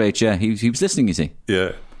 That's great, yeah. He was listening, you see.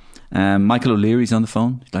 Yeah. Michael O'Leary's on the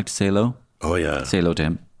phone. You'd like to say hello? Oh, yeah. Say hello to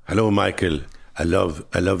him. Hello, Michael. I love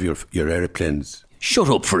your aeroplanes. Shut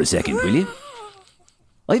up for a second, will you?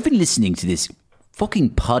 I've been listening to this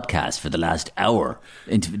fucking podcast for the last hour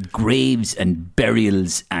into graves and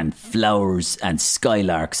burials and flowers and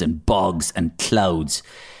skylarks and bogs and clouds.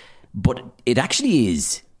 But it actually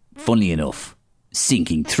is, funnily enough,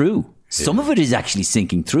 sinking through. Some of it is actually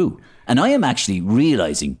sinking through. And I am actually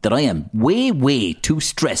realising that I am way, way too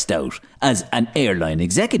stressed out as an airline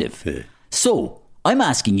executive. Yeah. So, I'm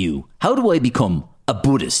asking you, how do I become a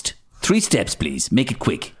Buddhist? 3 steps, please. Make it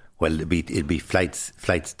quick. Well, it'd be flights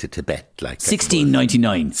to Tibet, like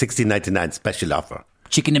 $16.99. $16.99 special offer.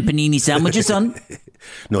 Chicken and panini sandwiches on?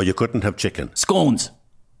 No, you couldn't have chicken. Scones.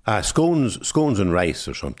 Scones and rice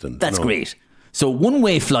or something. That's great. So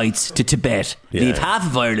one-way flights to Tibet. Leave half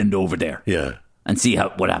of Ireland over there. Yeah. And see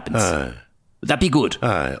what happens. Would that be good?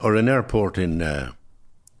 Or an airport in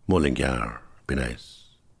Mullingar. Be nice.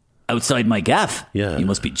 Outside my gaff? Yeah. You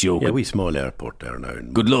must be joking. Yeah, we small airport there now.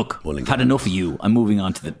 Good luck. I've had enough of you. I'm moving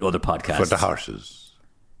on to the other podcast. For the horses.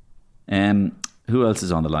 Who else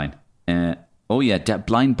is on the line?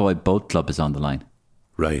 Blind Boy Boat Club is on the line.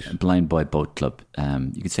 Right. Blind Boy Boat Club.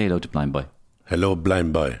 You could say hello to Blind Boy. Hello,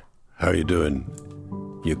 Blind Boy. How are you doing?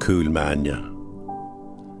 You cool man, yeah.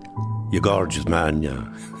 You gorgeous man, yeah.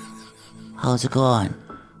 How's it going,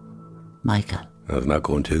 Michael? It's not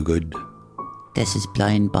going too good. This is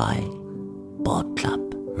Blind Boy Boat Club.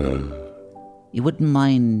 You wouldn't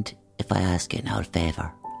mind if I ask you an old favour?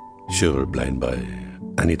 Sure, Blind Boy.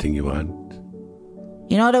 Anything you want.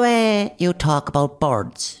 You know the way you talk about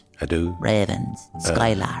birds? I do. Ravens,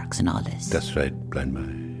 skylarks and all this. That's right, Blind Boy.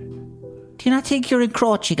 Do you not think you're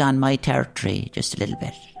encroaching on my territory just a little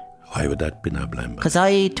bit? Why would that be now, Blind Boy? Because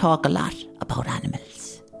I talk a lot about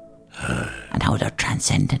animals. And how they're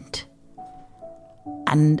transcendent.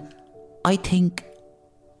 And I think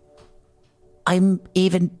I'm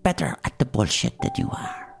even better at the bullshit than you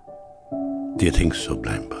are. Do you think so,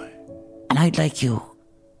 Blind Boy? And I'd like you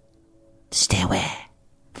to stay away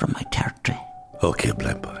from my territory. Okay,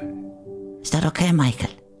 Blind Boy. Is that okay,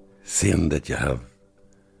 Michael? Seeing that you have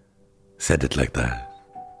said it like that.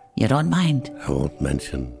 You don't mind? I won't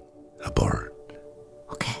mention a bird.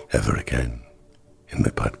 Okay. Ever again in my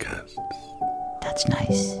podcasts. That's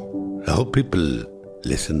nice. I hope people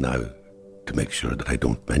listen now to make sure that I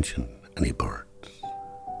don't mention any birds.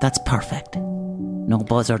 That's perfect. No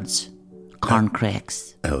buzzards,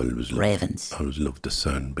 corncrakes, ravens. I always love the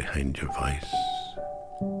sound behind your voice.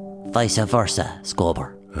 Vice versa,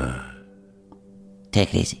 Scober.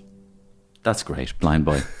 Take it easy. That's great, Blind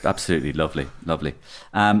Boy. Absolutely lovely, lovely.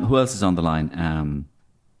 Who else is on the line?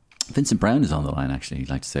 Vincent Brown is on the line, actually. He'd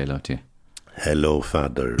like to say hello to you. Hello,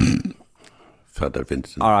 Father. Father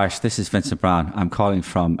Vincent. All right, this is Vincent Brown. I'm calling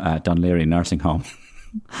from Dunleary Nursing Home.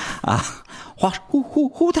 What?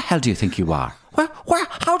 Who the hell do you think you are?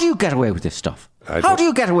 How do you get away with this stuff? How do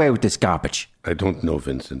you get away with this garbage? I don't know,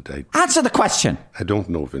 Vincent. Answer the question. I don't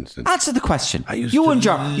know, Vincent. Answer the question. You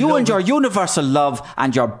and your universal love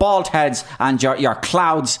and your bald heads and your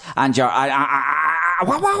clouds and your...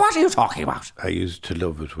 what are you talking about? I used to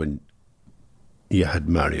love it when you had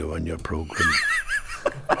Mario on your programme.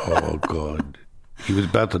 Oh, God. He was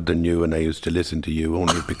better than you, and I used to listen to you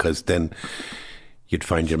only because then you'd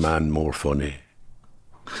find your man more funny.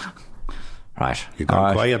 Right. You're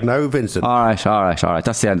gone quiet now, Vincent. All right.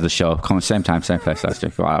 That's the end of the show. Come same time, same place.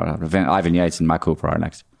 Ivan Yates and Matt Cooper are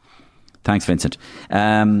next. Thanks, Vincent.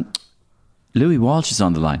 Louis Walsh is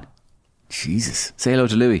on the line. Jesus. Say hello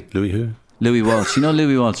to Louis. Louis who? Louis Walsh. You know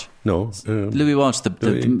Louis Walsh? No. Louis Walsh,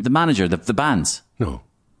 the manager, the bands. No.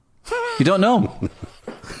 You don't know?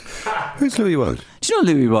 Who's Louis Walsh? Do you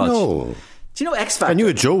know Louis Walsh? No. Do you know X Factor? I knew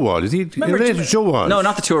a Joe Walsh. Is he related to Joe Walsh? No,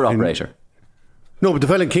 not the tour operator. No, but the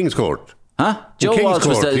fella in King's Court. Huh? Joe Walsh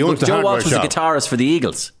was the guitarist for the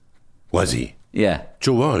Eagles. Was he? Yeah.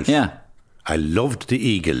 Joe Walsh? Yeah. I loved the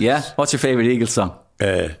Eagles. Yeah? What's your favourite Eagles song?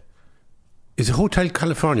 Is it Hotel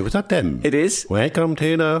California? Was that them? It is. Welcome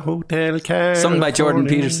to the Hotel California. Sung by Jordan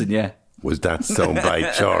Peterson, yeah. Was that sung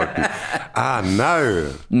by Jordan?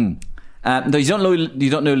 No. No, you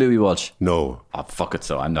don't know Louis Walsh? No. Oh, fuck it,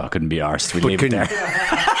 so I couldn't be arsed. We'll leave it there.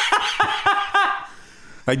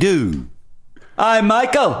 I do. Hi,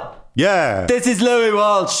 Michael. Yeah. This is Louis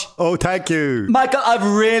Walsh. Oh, thank you. Michael, I've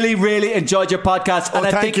really, really enjoyed your podcast. And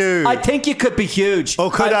thank you. I think you could be huge. Oh,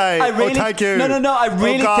 could I? Really, thank you. No, I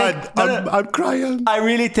really think... I'm crying. I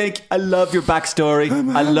really think I love your backstory.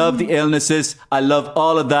 I love the illnesses. I love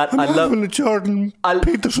all of that. I'm having a Jordan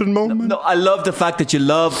Peterson moment. No, I love the fact that you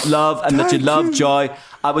love and that you love joy.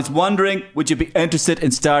 I was wondering, would you be interested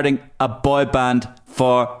in starting a boy band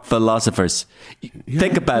for philosophers?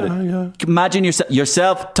 Think about it. Yeah. Imagine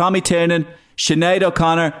yourself, Tommy Tiernan, Sinead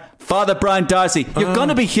O'Connor, Father Brian Darcy. You're going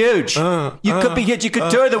to be huge. You could be huge. You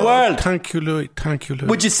could tour the world. Thank you, Louis.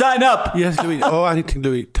 Would you sign up? Yes, Louis. Oh, anything,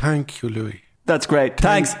 Louis. Thank you, Louis. That's great.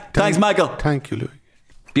 Thanks, Michael. Thank you, Louis.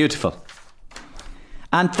 Beautiful.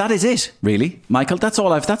 And that is it, really, Michael. That's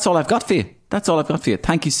all I've got for you.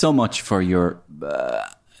 Thank you so much for your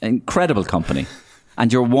incredible company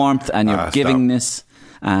and your warmth and your givingness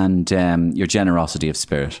and your generosity of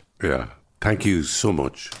spirit. Yeah. Thank you so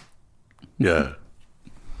much. Yeah.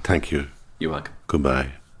 Thank you. You're welcome.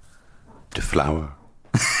 Goodbye. The flower.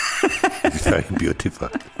 It's very beautiful.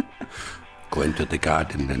 Go into the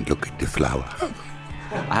garden and look at the flower.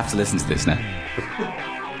 I have to listen to this now.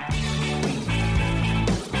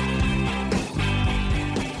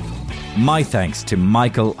 My thanks to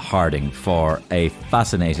Michael Harding for a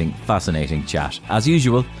fascinating chat. As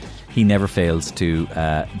usual, he never fails to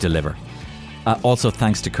deliver. Also,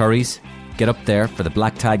 thanks to Currys. Get up there for the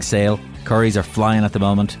Black Tag sale. Currys are flying at the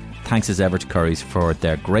moment. Thanks as ever to Currys for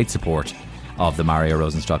their great support of the Mario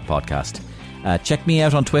Rosenstock podcast. Check me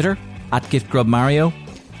out on Twitter @GiftGrubMario.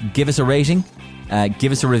 Give us a rating.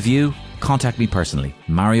 Give us a review. Contact me personally.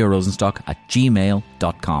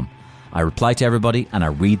 MarioRosenstock@gmail.com. I reply to everybody and I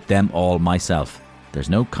read them all myself. There's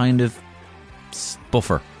no kind of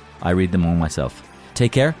buffer. I read them all myself.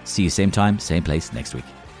 Take care. See you same time, same place next week.